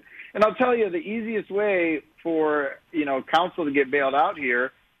with it. And I'll tell you, the easiest way for, Counsell to get bailed out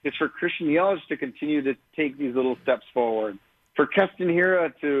here is for Christian Yelich to continue to take these little steps forward, for Keston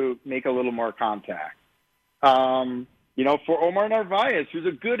Hiura to make a little more contact. For Omar Narvaez, who's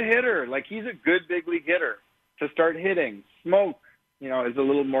a good hitter, he's a good big league hitter, to start hitting. Smoke, is a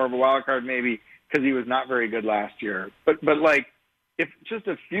little more of a wild card maybe because he was not very good last year. But if just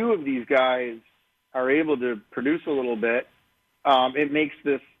a few of these guys are able to produce a little bit, it makes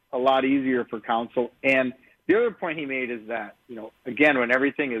this a lot easier for Counsell. And the other point he made is that, again, when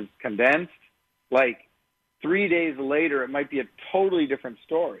everything is condensed, 3 days later, it might be a totally different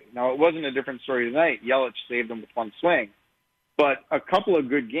story. Now, it wasn't a different story tonight. Yelich saved them with one swing. But a couple of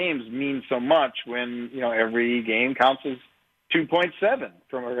good games mean so much when, every game counts as 2.7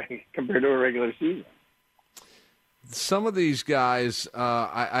 compared to a regular season. Some of these guys,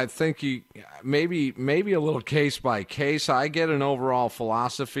 I think maybe a little case by case. I get an overall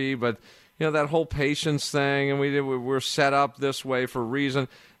philosophy, but that whole patience thing, and we're set up this way for a reason.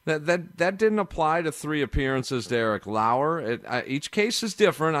 That didn't apply to 3 appearances to Eric Lauer. Each case is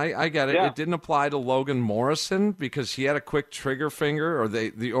different. I get it. Yeah. It didn't apply to Logan Morrison because he had a quick trigger finger, or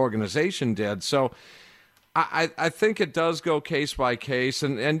the organization did. So I think it does go case by case,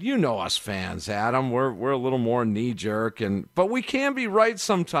 and us fans, Adam, we're a little more knee jerk, but we can be right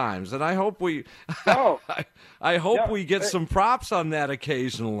sometimes, and I hope we we get some props on that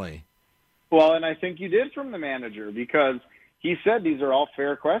occasionally. Well, and I think you did from the manager, because he said these are all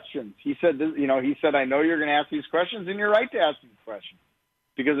fair questions. He said, I know you're going to ask these questions, and you're right to ask these questions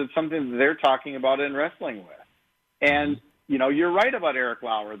because it's something that they're talking about and wrestling with. And, you're right about Eric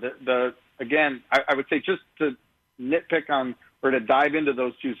Lauer. Again, I would say just to nitpick on or to dive into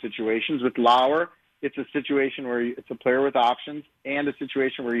those two situations. With Lauer, it's a situation where it's a player with options and a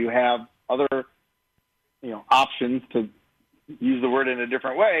situation where you have other, options, to use the word in a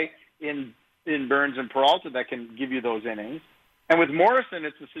different way, in Burns and Peralta that can give you those innings. And with Morrison,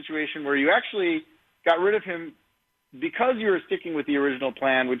 it's a situation where you actually got rid of him because you were sticking with the original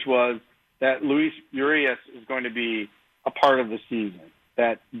plan, which was that Luis Urias is going to be a part of the season,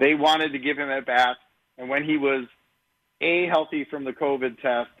 that they wanted to give him at bat, and when he was A, healthy from the COVID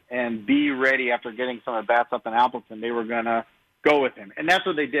test, and B, ready after getting some at bats up in Appleton, they were going to go with him. And that's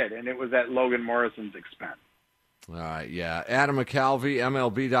what they did, and it was at Logan Morrison's expense. All right, yeah. Adam McCalvy,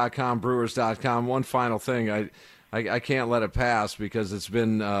 MLB.com, Brewers.com. One final thing. I can't let it pass because it's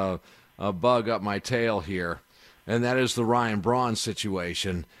been a bug up my tail here, and that is the Ryan Braun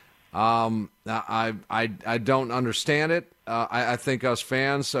situation. I don't understand it. I think us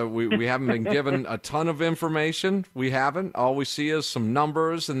fans, we haven't been given a ton of information. We haven't. All we see is some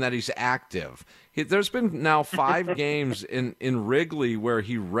numbers and that he's active. There's been now 5 games in Wrigley where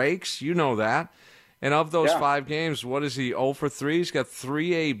he rakes. You know that. And of those Yeah. 5 games, what is he, 0 for 3? He's got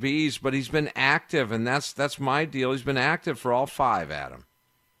 3 ABs, but he's been active, and that's my deal. He's been active for all 5, Adam.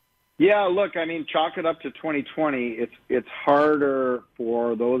 Yeah, look, I mean, chalk it up to 2020. It's harder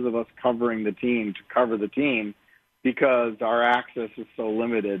for those of us covering the team to cover the team because our access is so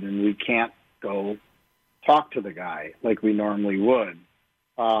limited, and we can't go talk to the guy like we normally would.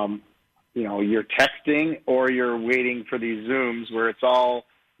 You're texting or you're waiting for these Zooms where it's all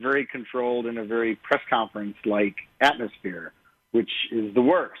very controlled in a very press conference-like atmosphere, which is the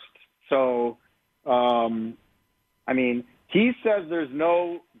worst. So, he says there's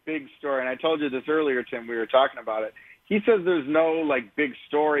no big story, and I told you this earlier, Tim, we were talking about it. He says there's no, big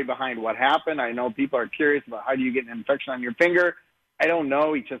story behind what happened. I know people are curious about how do you get an infection on your finger. I don't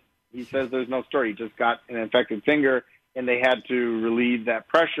know. He says there's no story. He just got an infected finger, and they had to relieve that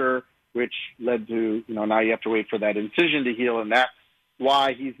pressure, which led to, now you have to wait for that incision to heal, and that's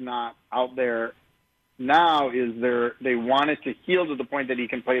why he's not out there now. They want it to heal to the point that he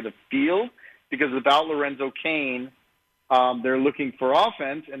can play the field, because without Lorenzo Cain, they're looking for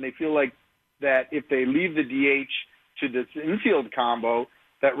offense, and they feel like that if they leave the DH to this infield combo,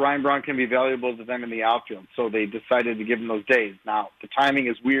 that Ryan Braun can be valuable to them in the outfield. So they decided to give him those days. Now, the timing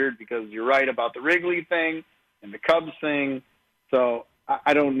is weird because you're right about the Wrigley thing and the Cubs thing. So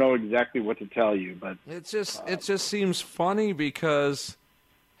I don't know exactly what to tell you, but it just seems funny because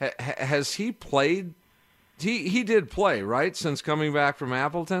has he played? He did play, right, since coming back from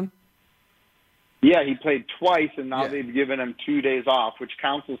Appleton? Yeah, he played twice, and now they've given him 2 days off, which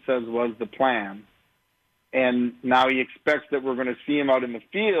counsel says was the plan. And now he expects that we're going to see him out in the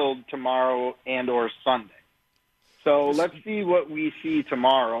field tomorrow and or Sunday. So let's see what we see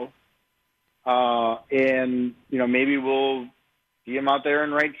tomorrow. And, maybe we'll see him out there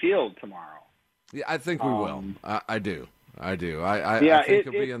in right field tomorrow. Yeah, I think we will. I do. I think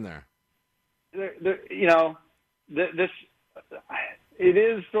he'll be in there. It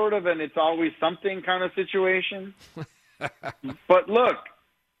is sort of an it's always something kind of situation. But look,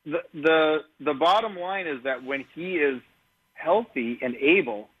 the bottom line is that when he is healthy and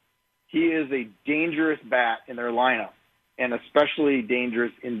able, he is a dangerous bat in their lineup, and especially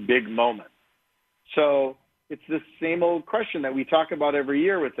dangerous in big moments. So it's the same old question that we talk about every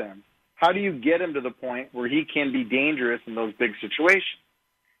year with him. How do you get him to the point where he can be dangerous in those big situations?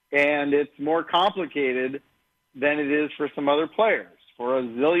 And it's more complicated than it is for some other players for a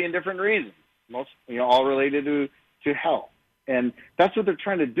zillion different reasons, most all related to health. And that's what they're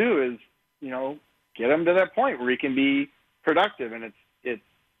trying to do is, get him to that point where he can be productive. And it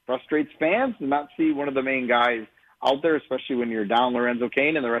frustrates fans to not see one of the main guys out there, especially when you're down Lorenzo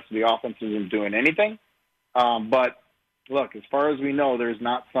Cain and the rest of the offense isn't doing anything. But look, as far as we know, there's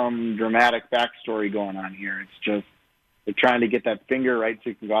not some dramatic backstory going on here. It's just they're trying to get that finger right so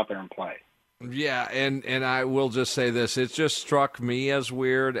you can go out there and play. Yeah, and I will just say this. It just struck me as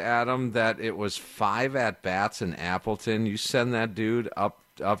weird, Adam, that it was 5 at-bats in Appleton. You send that dude up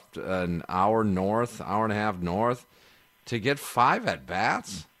an hour and a half north to get 5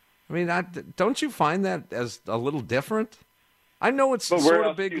 at-bats? I mean, don't you find that as a little different? I know it's sort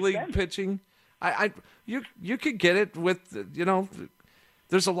of big league pitching. You could get it with,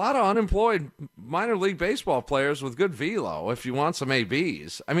 there's a lot of unemployed minor league baseball players with good velo if you want some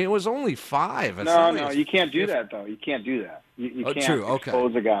ABs. I mean, it was only 5. No, you can't do that, though. You can't do that. You can't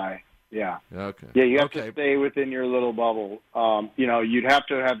expose a guy. Yeah. Okay. Yeah, you have to stay within your little bubble. You'd have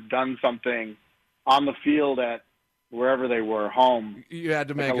to have done something on the field at wherever they were, home. You had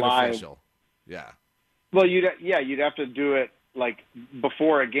to make it official. Yeah. Well, you'd have to do it like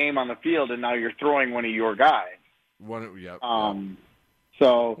before a game on the field, and now you're throwing one of your guys.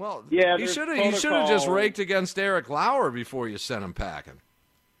 So he should have just raked against Eric Lauer before you sent him packing.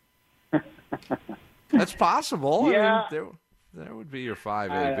 That's possible. Yeah, I mean, there would be your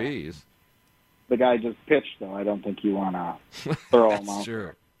 5 ABs. The guy just pitched, though. I don't think you want to throw him out. That's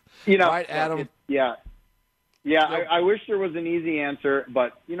true. All right, Adam. I wish there was an easy answer,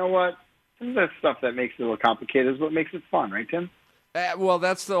 but you know what? Some of the stuff that makes it a little complicated is what makes it fun, right, Tim? Well,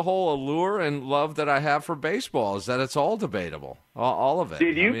 that's the whole allure and love that I have for baseball, is that it's all debatable, all of it.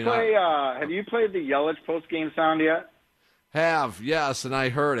 Did you have you played the Yelich post-game sound yet? Yes, and I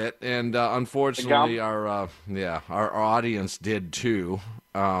heard it, and unfortunately our audience did too.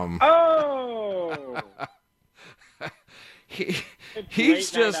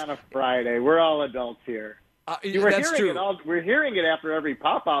 He's just on a Friday. We're all adults here. That's true. We're hearing it after every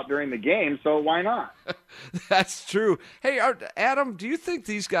pop-out during the game, so why not? That's true. Hey, Adam, do you think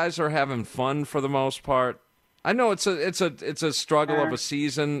these guys are having fun for the most part? I know it's a struggle of a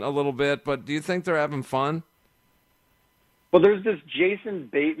season a little bit, but do you think they're having fun? Well, there's this Jason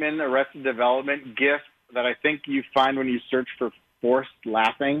Bateman Arrested Development gif that I think you find when you search for forced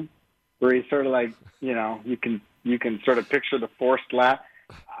laughing, where he's sort of like, you can sort of picture the forced laugh.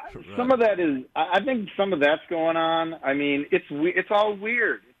 Right. Some of that is, I think some of that's going on. I mean, it's all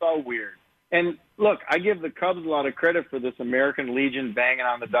weird. It's all weird. And look, I give the Cubs a lot of credit for this American Legion banging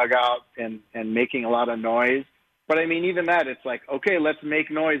on the dugout and making a lot of noise. But I mean, even that, it's like, okay, let's make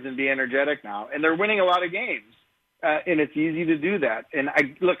noise and be energetic now. And they're winning a lot of games. And it's easy to do that. And I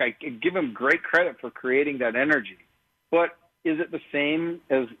give them great credit for creating that energy. But is it the same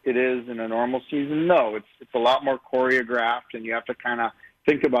as it is in a normal season? No, it's a lot more choreographed, and you have to kind of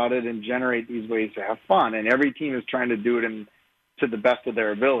think about it and generate these ways to have fun. And every team is trying to do it to the best of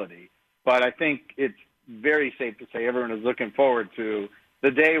their ability. But I think it's very safe to say everyone is looking forward to the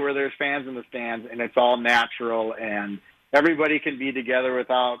day where there's fans in the stands and it's all natural and everybody can be together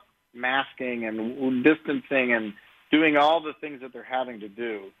without masking and distancing and doing all the things that they're having to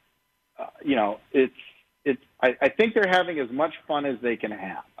do. I think they're having as much fun as they can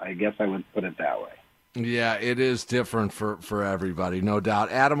have. I guess I would put it that way. Yeah, it is different for everybody, no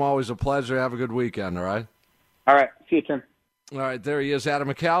doubt. Adam, always a pleasure. Have a good weekend, all right? All right. See you, Tim. All right, there he is, Adam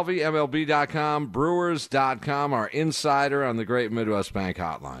McCalvy, MLB.com, Brewers.com, our insider on the Great Midwest Bank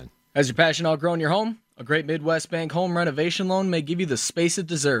Hotline. Has your passion outgrown your home? A Great Midwest Bank home renovation loan may give you the space it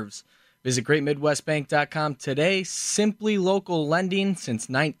deserves. Visit GreatMidwestBank.com today. Simply local lending since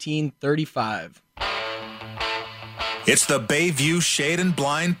 1935. It's the Bayview Shade and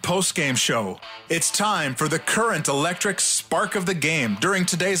Blind postgame show. It's time for the current electric spark of the game during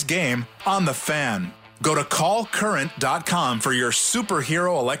today's game on The Fan. Go to callcurrent.com for your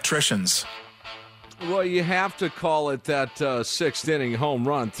superhero electricians. Well, you have to call it that sixth-inning home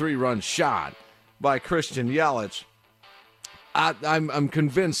run, 3-run shot by Christian Yelich. I'm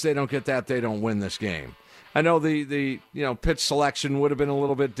convinced they don't get that, they don't win this game. I know the pitch selection would have been a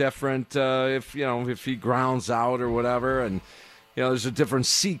little bit different if he grounds out or whatever, and there's a different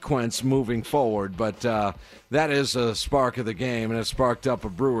sequence moving forward. But that is a spark of the game, and it sparked up a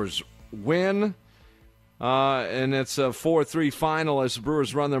Brewers win. And it's a 4-3 final as the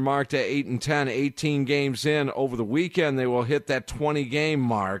Brewers run their mark to 8-10, 18 games in. Over the weekend, they will hit that 20-game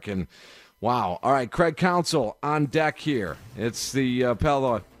mark. And, wow. All right, Craig Counsell on deck here. It's the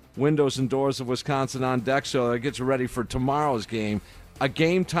Pella Windows and Doors of Wisconsin on deck, so that gets you ready for tomorrow's game, a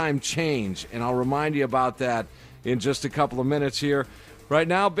game-time change. And I'll remind you about that in just a couple of minutes here. Right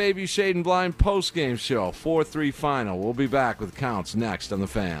now, Baby Shade and Blind post-game show, 4-3 final. We'll be back with Counts next on The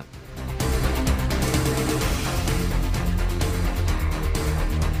Fan.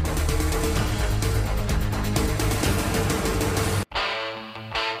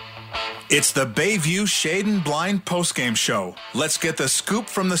 It's the Bayview Shade and Blind postgame show. Let's get the scoop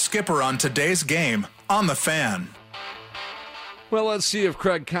from the skipper on today's game on The Fan. Well, let's see if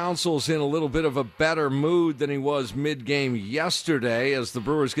Craig Counsell's in a little bit of a better mood than he was mid-game yesterday as the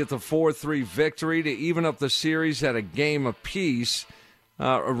Brewers get the 4-3 victory to even up the series at a game apiece.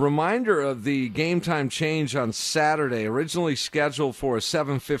 A reminder of the game time change on Saturday, originally scheduled for a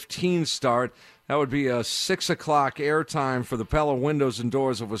 7:15 start. That would be a 6 o'clock airtime for the Pella Windows and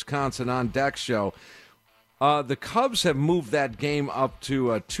Doors of Wisconsin on deck show. The Cubs have moved that game up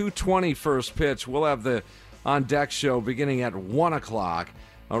to a 2:20 first pitch. We'll have the on deck show beginning at 1 o'clock.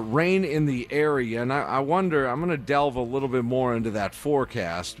 Rain in the area, and I wonder, I'm going to delve a little bit more into that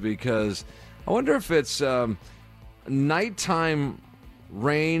forecast because I wonder if it's nighttime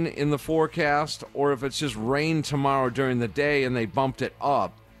rain in the forecast or if it's just rain tomorrow during the day and they bumped it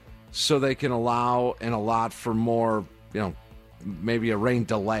up so they can allow and allot for more, maybe a rain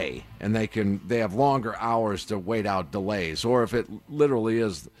delay, and they have longer hours to wait out delays, or if it literally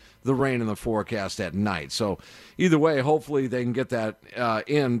is the rain in the forecast at night. So either way, hopefully they can get that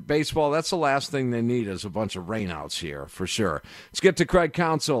in. Baseball, that's the last thing they need is a bunch of rainouts here, for sure. Let's get to Craig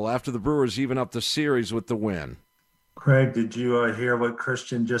Counsell after the Brewers even up the series with the win. Craig, did you hear what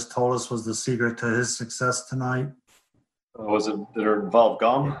Christian just told us was the secret to his success tonight? Did it involve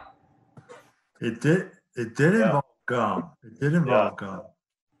gum? It did involve gum. It did involve gum.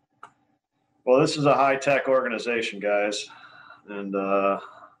 Well, this is a high-tech organization, guys, and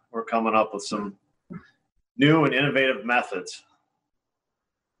we're coming up with some new and innovative methods.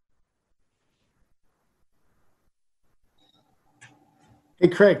 Hey,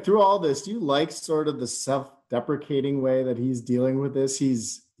 Craig, through all this, do you like sort of the self-deprecating way that he's dealing with this?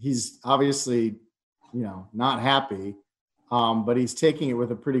 He's obviously, not happy, but he's taking it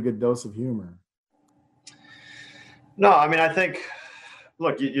with a pretty good dose of humor. No, I mean, I think,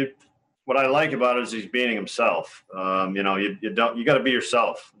 look, when what I like about it is he's being himself. You got to be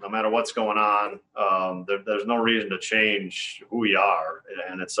yourself no matter what's going on. There's no reason to change who you are.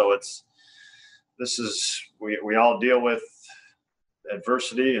 And we all deal with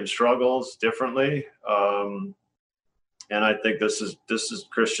adversity and struggles differently. And I think this is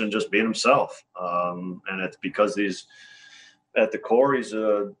Christian just being himself. And it's because he's at the core, he's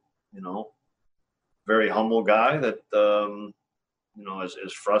a, very humble guy that,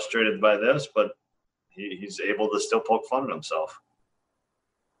 is frustrated by this, but he's able to still poke fun at himself.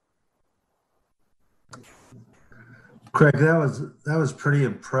 Craig, that was pretty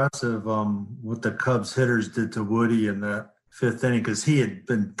impressive. What the Cubs hitters did to Woody in the 5th inning, because he had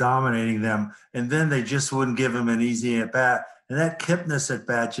been dominating them, and then they just wouldn't give him an easy at bat, and that Kipnis at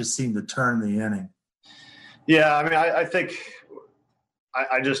bat just seemed to turn the inning. Yeah, I mean, I think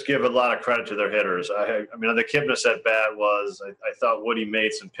I just give a lot of credit to their hitters. I mean, the Kipnis at bat was, I thought Woody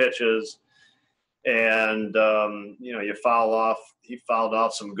made some pitches, and he fouled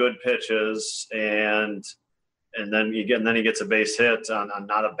off some good pitches, and then he gets a base hit on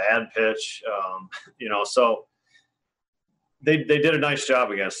not a bad pitch, so they did a nice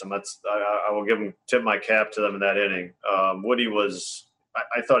job against him. I will tip my cap to them in that inning. Woody was,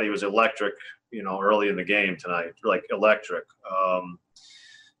 I thought he was electric, early in the game tonight, like electric.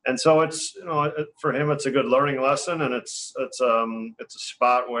 And so it's, for him, it's a good learning lesson, and it's a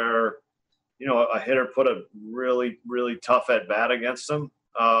spot where, a hitter put a really, really tough at bat against him,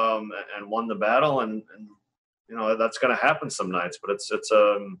 and won the battle, and that's going to happen some nights, but it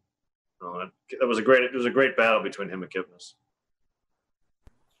was a great battle between him and Kipnis.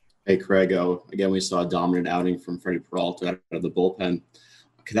 Hey, Craig, again, we saw a dominant outing from Freddie Peralta out of the bullpen.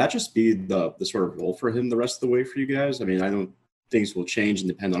 Could that just be the sort of role for him the rest of the way for you guys? I mean, I don't things will change and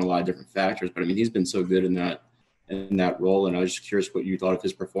depend on a lot of different factors, but I mean, he's been so good in that role, and I was just curious what you thought of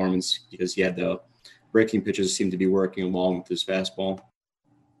his performance, because he had the breaking pitches seem to be working along with his fastball.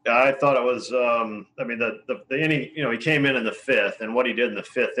 Yeah, I thought it was, the inning, he came in the 5th, and what he did in the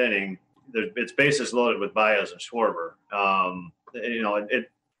 5th inning, it's bases loaded with Baez and Schwarber.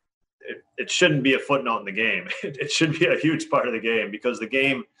 It shouldn't be a footnote in the game. It should be a huge part of the game, because the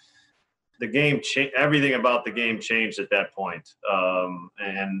game everything about the game changed at that point.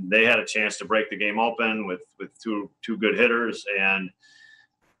 And they had a chance to break the game open with two good hitters, and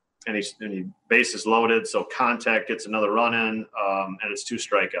he bases loaded, so contact gets another run in, and it's 2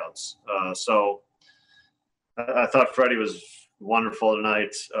 strikeouts. So I thought Freddie was wonderful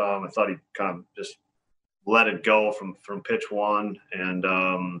tonight. I thought he kind of just let it go from pitch 1, and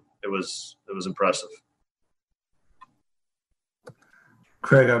it was impressive.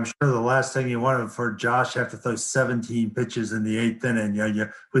 Craig, I'm sure the last thing you wanted for Josh have to throw 17 pitches in the 8th inning.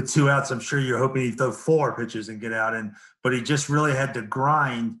 With 2 outs, I'm sure you're hoping he'd throw 4 pitches and get out. But he just really had to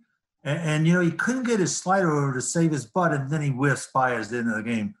grind. And he couldn't get his slider over to save his butt, and then he whiffs Baez at the end of the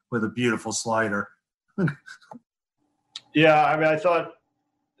game with a beautiful slider. Yeah, I mean, I thought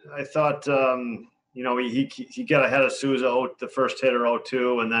he got ahead of Souza, the first hitter,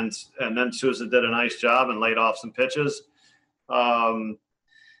 0-2, and then Souza did a nice job and laid off some pitches.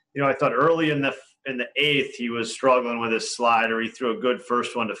 I thought early in the 8th he was struggling with his slider. He threw a good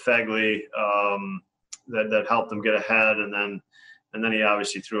first one to Fegley that helped him get ahead, and then he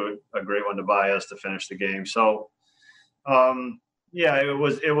obviously threw a great one to Baez to finish the game. So, it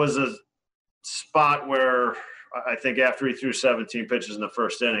was a spot where I think after he threw 17 pitches in the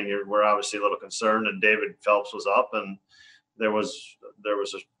first inning, we're obviously a little concerned, and David Phelps was up, and there was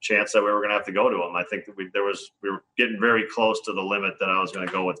a chance that we were going to have to go to him. I think that we were getting very close to the limit that I was going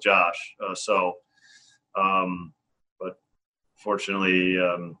to go with Josh. But fortunately,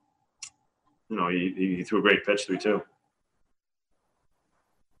 he threw a great pitch 3-2.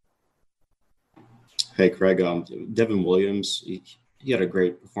 Hey, Craig, Devin Williams, he had a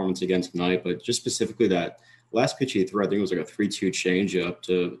great performance again tonight, but just specifically that last pitch he threw, I think it was like a 3-2 changeup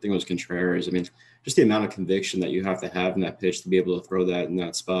to, I think it was Contreras. I mean, just the amount of conviction that you have to have in that pitch to be able to throw that in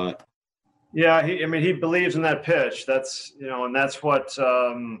that spot. Yeah, he believes in that pitch. That's, and that's what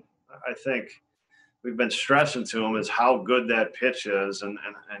I think we've been stressing to him, is how good that pitch is, and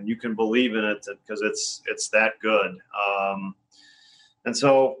you can believe in it because it's that good. And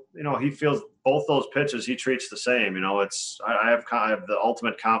so, he feels both those pitches he treats the same. I have the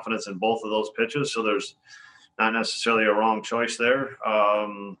ultimate confidence in both of those pitches, so there's not necessarily a wrong choice there.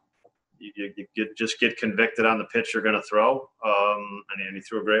 You just get convicted on the pitch you're going to throw, and he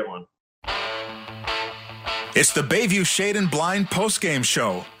threw a great one. It's the Bayview Shade and Blind postgame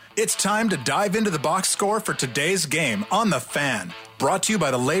show. It's time to dive into the box score for today's game on The Fan. Brought to you by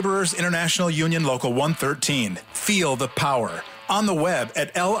the Laborers International Union Local 113. Feel the power. on the web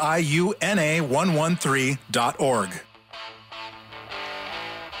at liuna113.org.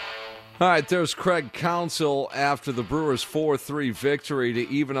 All right, there's Craig Counsell after the Brewers' 4-3 victory to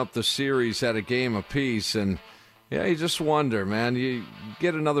even up the series at a game apiece. And, yeah, you just wonder, man. You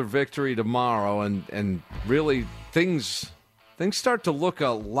get another victory tomorrow, and really things start to look a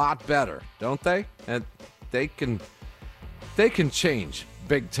lot better, don't they? And they can change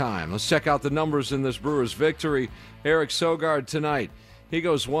big time. Let's check out the numbers in this Brewers victory. Eric Sogard tonight. He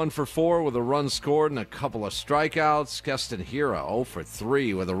goes 1 for 4 with a run scored and a couple of strikeouts. Keston Hiura 0 for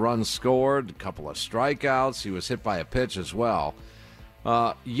 3 with a run scored, a couple of strikeouts. He was hit by a pitch as well.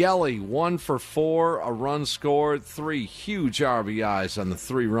 Yelly 1 for 4, a run scored, 3 huge RBIs on the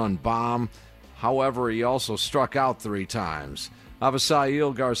 3-run bomb. However, he also struck out 3 times.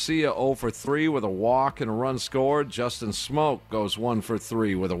 Avisail Garcia 0 for 3 with a walk and a run scored. Justin Smoak goes 1 for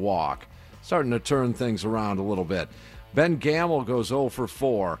 3 with a walk. Starting to turn things around a little bit. Ben Gamel goes 0 for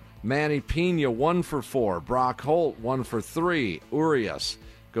 4. Manny Pena 1 for 4. Brock Holt 1 for 3. Urias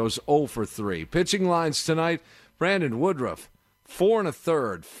goes 0 for 3. Pitching lines tonight, Brandon Woodruff 4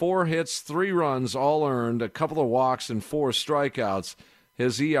 1/3, 4 hits, 3 runs, all earned, a couple of walks and 4 strikeouts.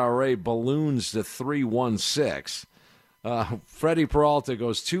 His ERA balloons to 3.16. Freddie Peralta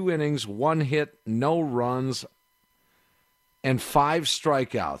goes 2 innings, 1 hit, no runs, and 5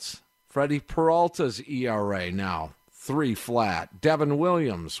 strikeouts. Freddie Peralta's ERA now 3 flat. Devin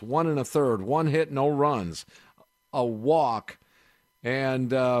Williams, 1 1/3, 1 hit, no runs, a walk,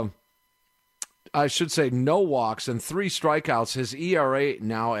 and I should say no walks and 3 strikeouts. His ERA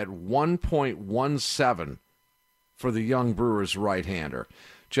now at 1.17 for the young Brewers right-hander.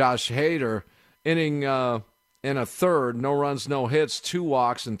 Josh Hader, inning in a third, no runs, no hits, 2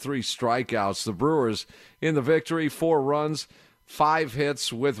 walks and 3 strikeouts. The Brewers in the victory, 4 runs, 5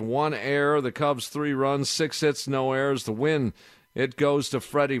 hits with 1 error. The Cubs 3 runs, 6 hits, no errors. The win, it goes to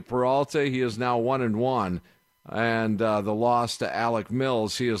Freddie Peralta. He is now 1-1. And the loss to Alec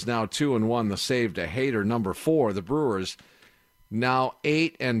Mills, he is now 2-1. The save to Hader, number 4. The Brewers now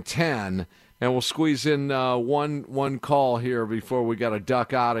 8-10. And we'll squeeze in one call here before we got to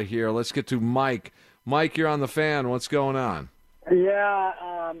duck out of here. Let's get to Mike. Mike, you're on the Fan. What's going on? Yeah,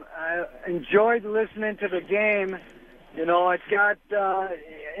 I enjoyed listening to the game. You know, it's got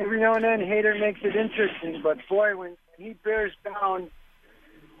every now and then Hader makes it interesting, but boy, when he bears down.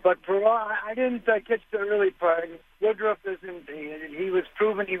 But I didn't catch the early part. Woodruff isn't. He was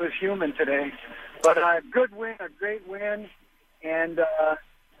proven he was human today. But a good win, a great win, and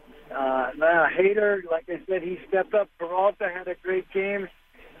Hader, like I said, he stepped up. Peralta had a great game,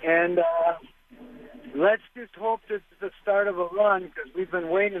 and let's just hope this is the start of a run because we've been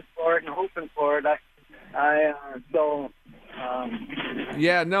waiting for it and hoping for it.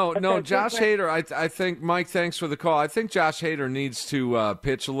 Josh Hader, I think, Mike, thanks for the call. I think Josh Hader needs to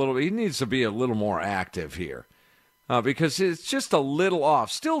pitch a little bit. He needs to be a little more active here because it's just a little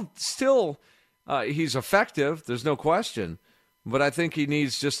off. Still, he's effective. There's no question. But I think he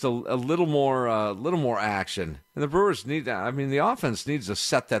needs just a little more action. And the Brewers need that. I mean, the offense needs to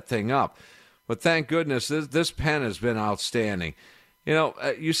set that thing up. But thank goodness this pen has been outstanding. You know,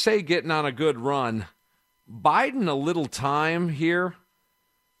 you say getting on a good run. Biden a little time here.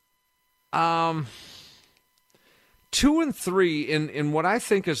 2-3 in what I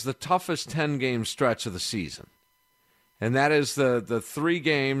think is the toughest 10-game stretch of the season. And that is the 3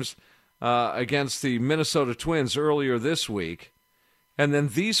 games against the Minnesota Twins earlier this week. And then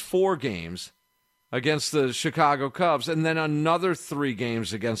these 4 games against the Chicago Cubs. And then another 3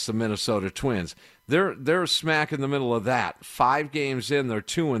 games against the Minnesota Twins. They're smack in the middle of that. 5 games in, they're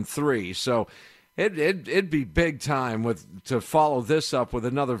 2-3. So it'd be big time to follow this up with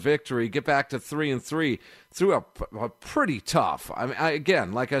another victory, get back to 3-3 through a pretty tough. I mean,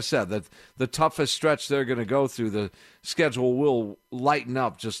 again, like I said, the toughest stretch they're going to go through. The schedule will lighten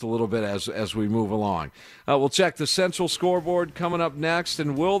up just a little bit as we move along. We'll check the Central scoreboard coming up next,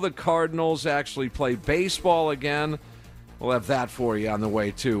 and will the Cardinals actually play baseball again? We'll have that for you on the way,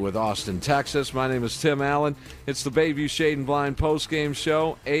 too, with Austin, Texas. My name is Tim Allen. It's the Bayview Shade and Blind postgame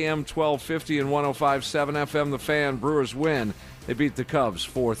show, AM 1250 and 105.7 FM. The Fan. Brewers win. They beat the Cubs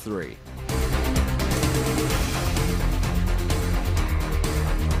 4-3.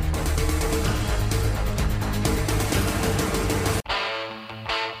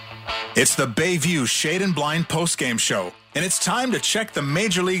 It's the Bayview Shade and Blind postgame show, and it's time to check the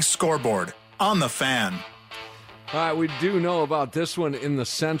Major League scoreboard on the Fan. All right, we do know about this one in the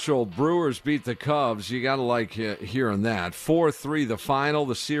Central. Brewers beat the Cubs. You got to like hearing that. 4-3 the final.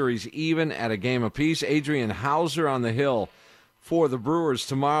 The series even at a game apiece. Adrian Hauser on the hill for the Brewers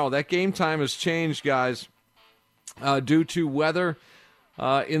tomorrow. That game time has changed, guys. due to weather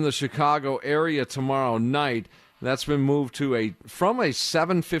in the Chicago area tomorrow night. That's been moved to from a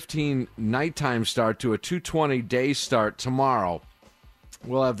 7:15 nighttime start to a 2:20 day start tomorrow.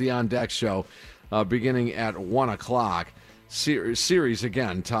 We'll have the On Deck show beginning at 1 o'clock. Series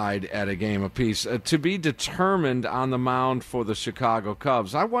again tied at a game apiece. To be determined on the mound for the Chicago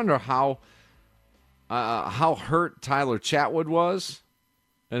Cubs. I wonder how hurt Tyler Chatwood was,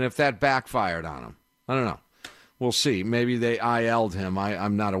 and if that backfired on him. I don't know. We'll see. Maybe they IL'd him.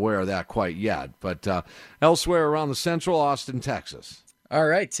 I'm not aware of that quite yet. But elsewhere around the Central, Austin, Texas. All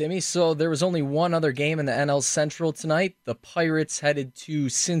right, Timmy. So there was only one other game in the NL Central tonight. The Pirates headed to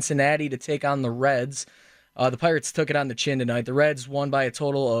Cincinnati to take on the Reds. The Pirates took it on the chin tonight. The Reds won by a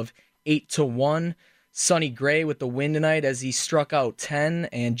total of 8-1. Sonny Gray with the win tonight as he struck out 10.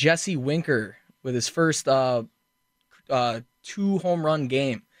 And Jesse Winker with his first 2-home run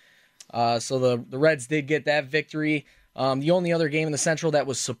game. So the Reds did get that victory. The only other game in the Central that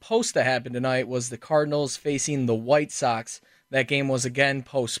was supposed to happen tonight was the Cardinals facing the White Sox. That game was again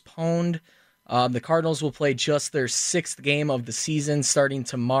postponed. The Cardinals will play just their 6th game of the season starting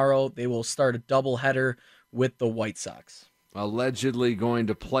tomorrow. They will start a doubleheader with the White Sox. Allegedly going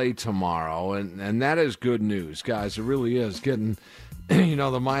to play tomorrow, and that is good news, guys. It really is. Getting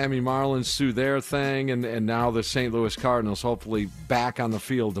the Miami Marlins through their thing, and now the St. Louis Cardinals hopefully back on the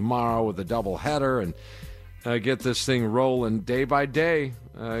field tomorrow with a doubleheader and get this thing rolling day by day.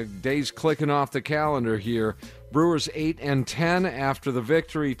 Days clicking off the calendar here. Brewers 8-10 after the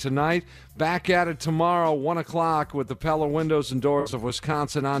victory tonight. Back at it tomorrow, 1 o'clock with the Pella Windows and Doors of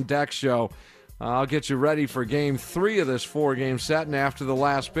Wisconsin On Deck show. I'll get you ready for Game 3 of this 4-game set, and after the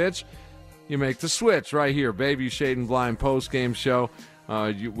last pitch, you make the switch right here. Bayview Shade and Blind post-game show.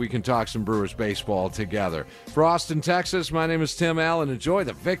 We can talk some Brewers baseball together. For Austin, Texas, my name is Tim Allen. Enjoy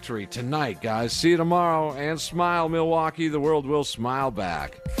the victory tonight, guys. See you tomorrow. And smile, Milwaukee. The world will smile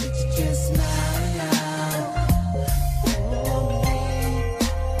back.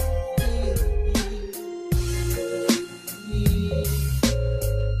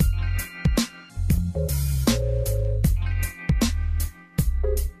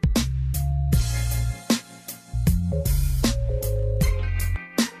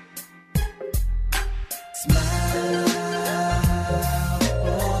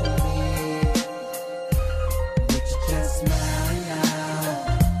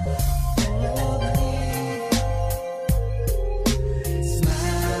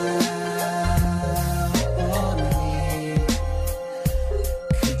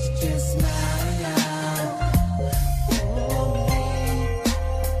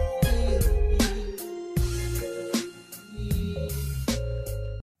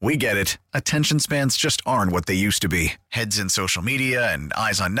 We get it. Attention spans just aren't what they used to be. Heads in social media and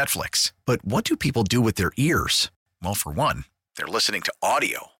eyes on Netflix. But what do people do with their ears? Well, for one, they're listening to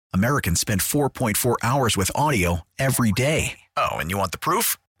audio. Americans spend 4.4 hours with audio every day. Oh, and you want the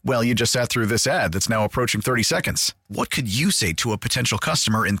proof? Well, you just sat through this ad that's now approaching 30 seconds. What could you say to a potential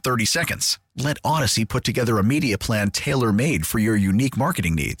customer in 30 seconds? Let Odyssey put together a media plan tailor-made for your unique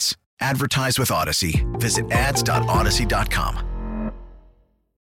marketing needs. Advertise with Odyssey. Visit ads.odyssey.com.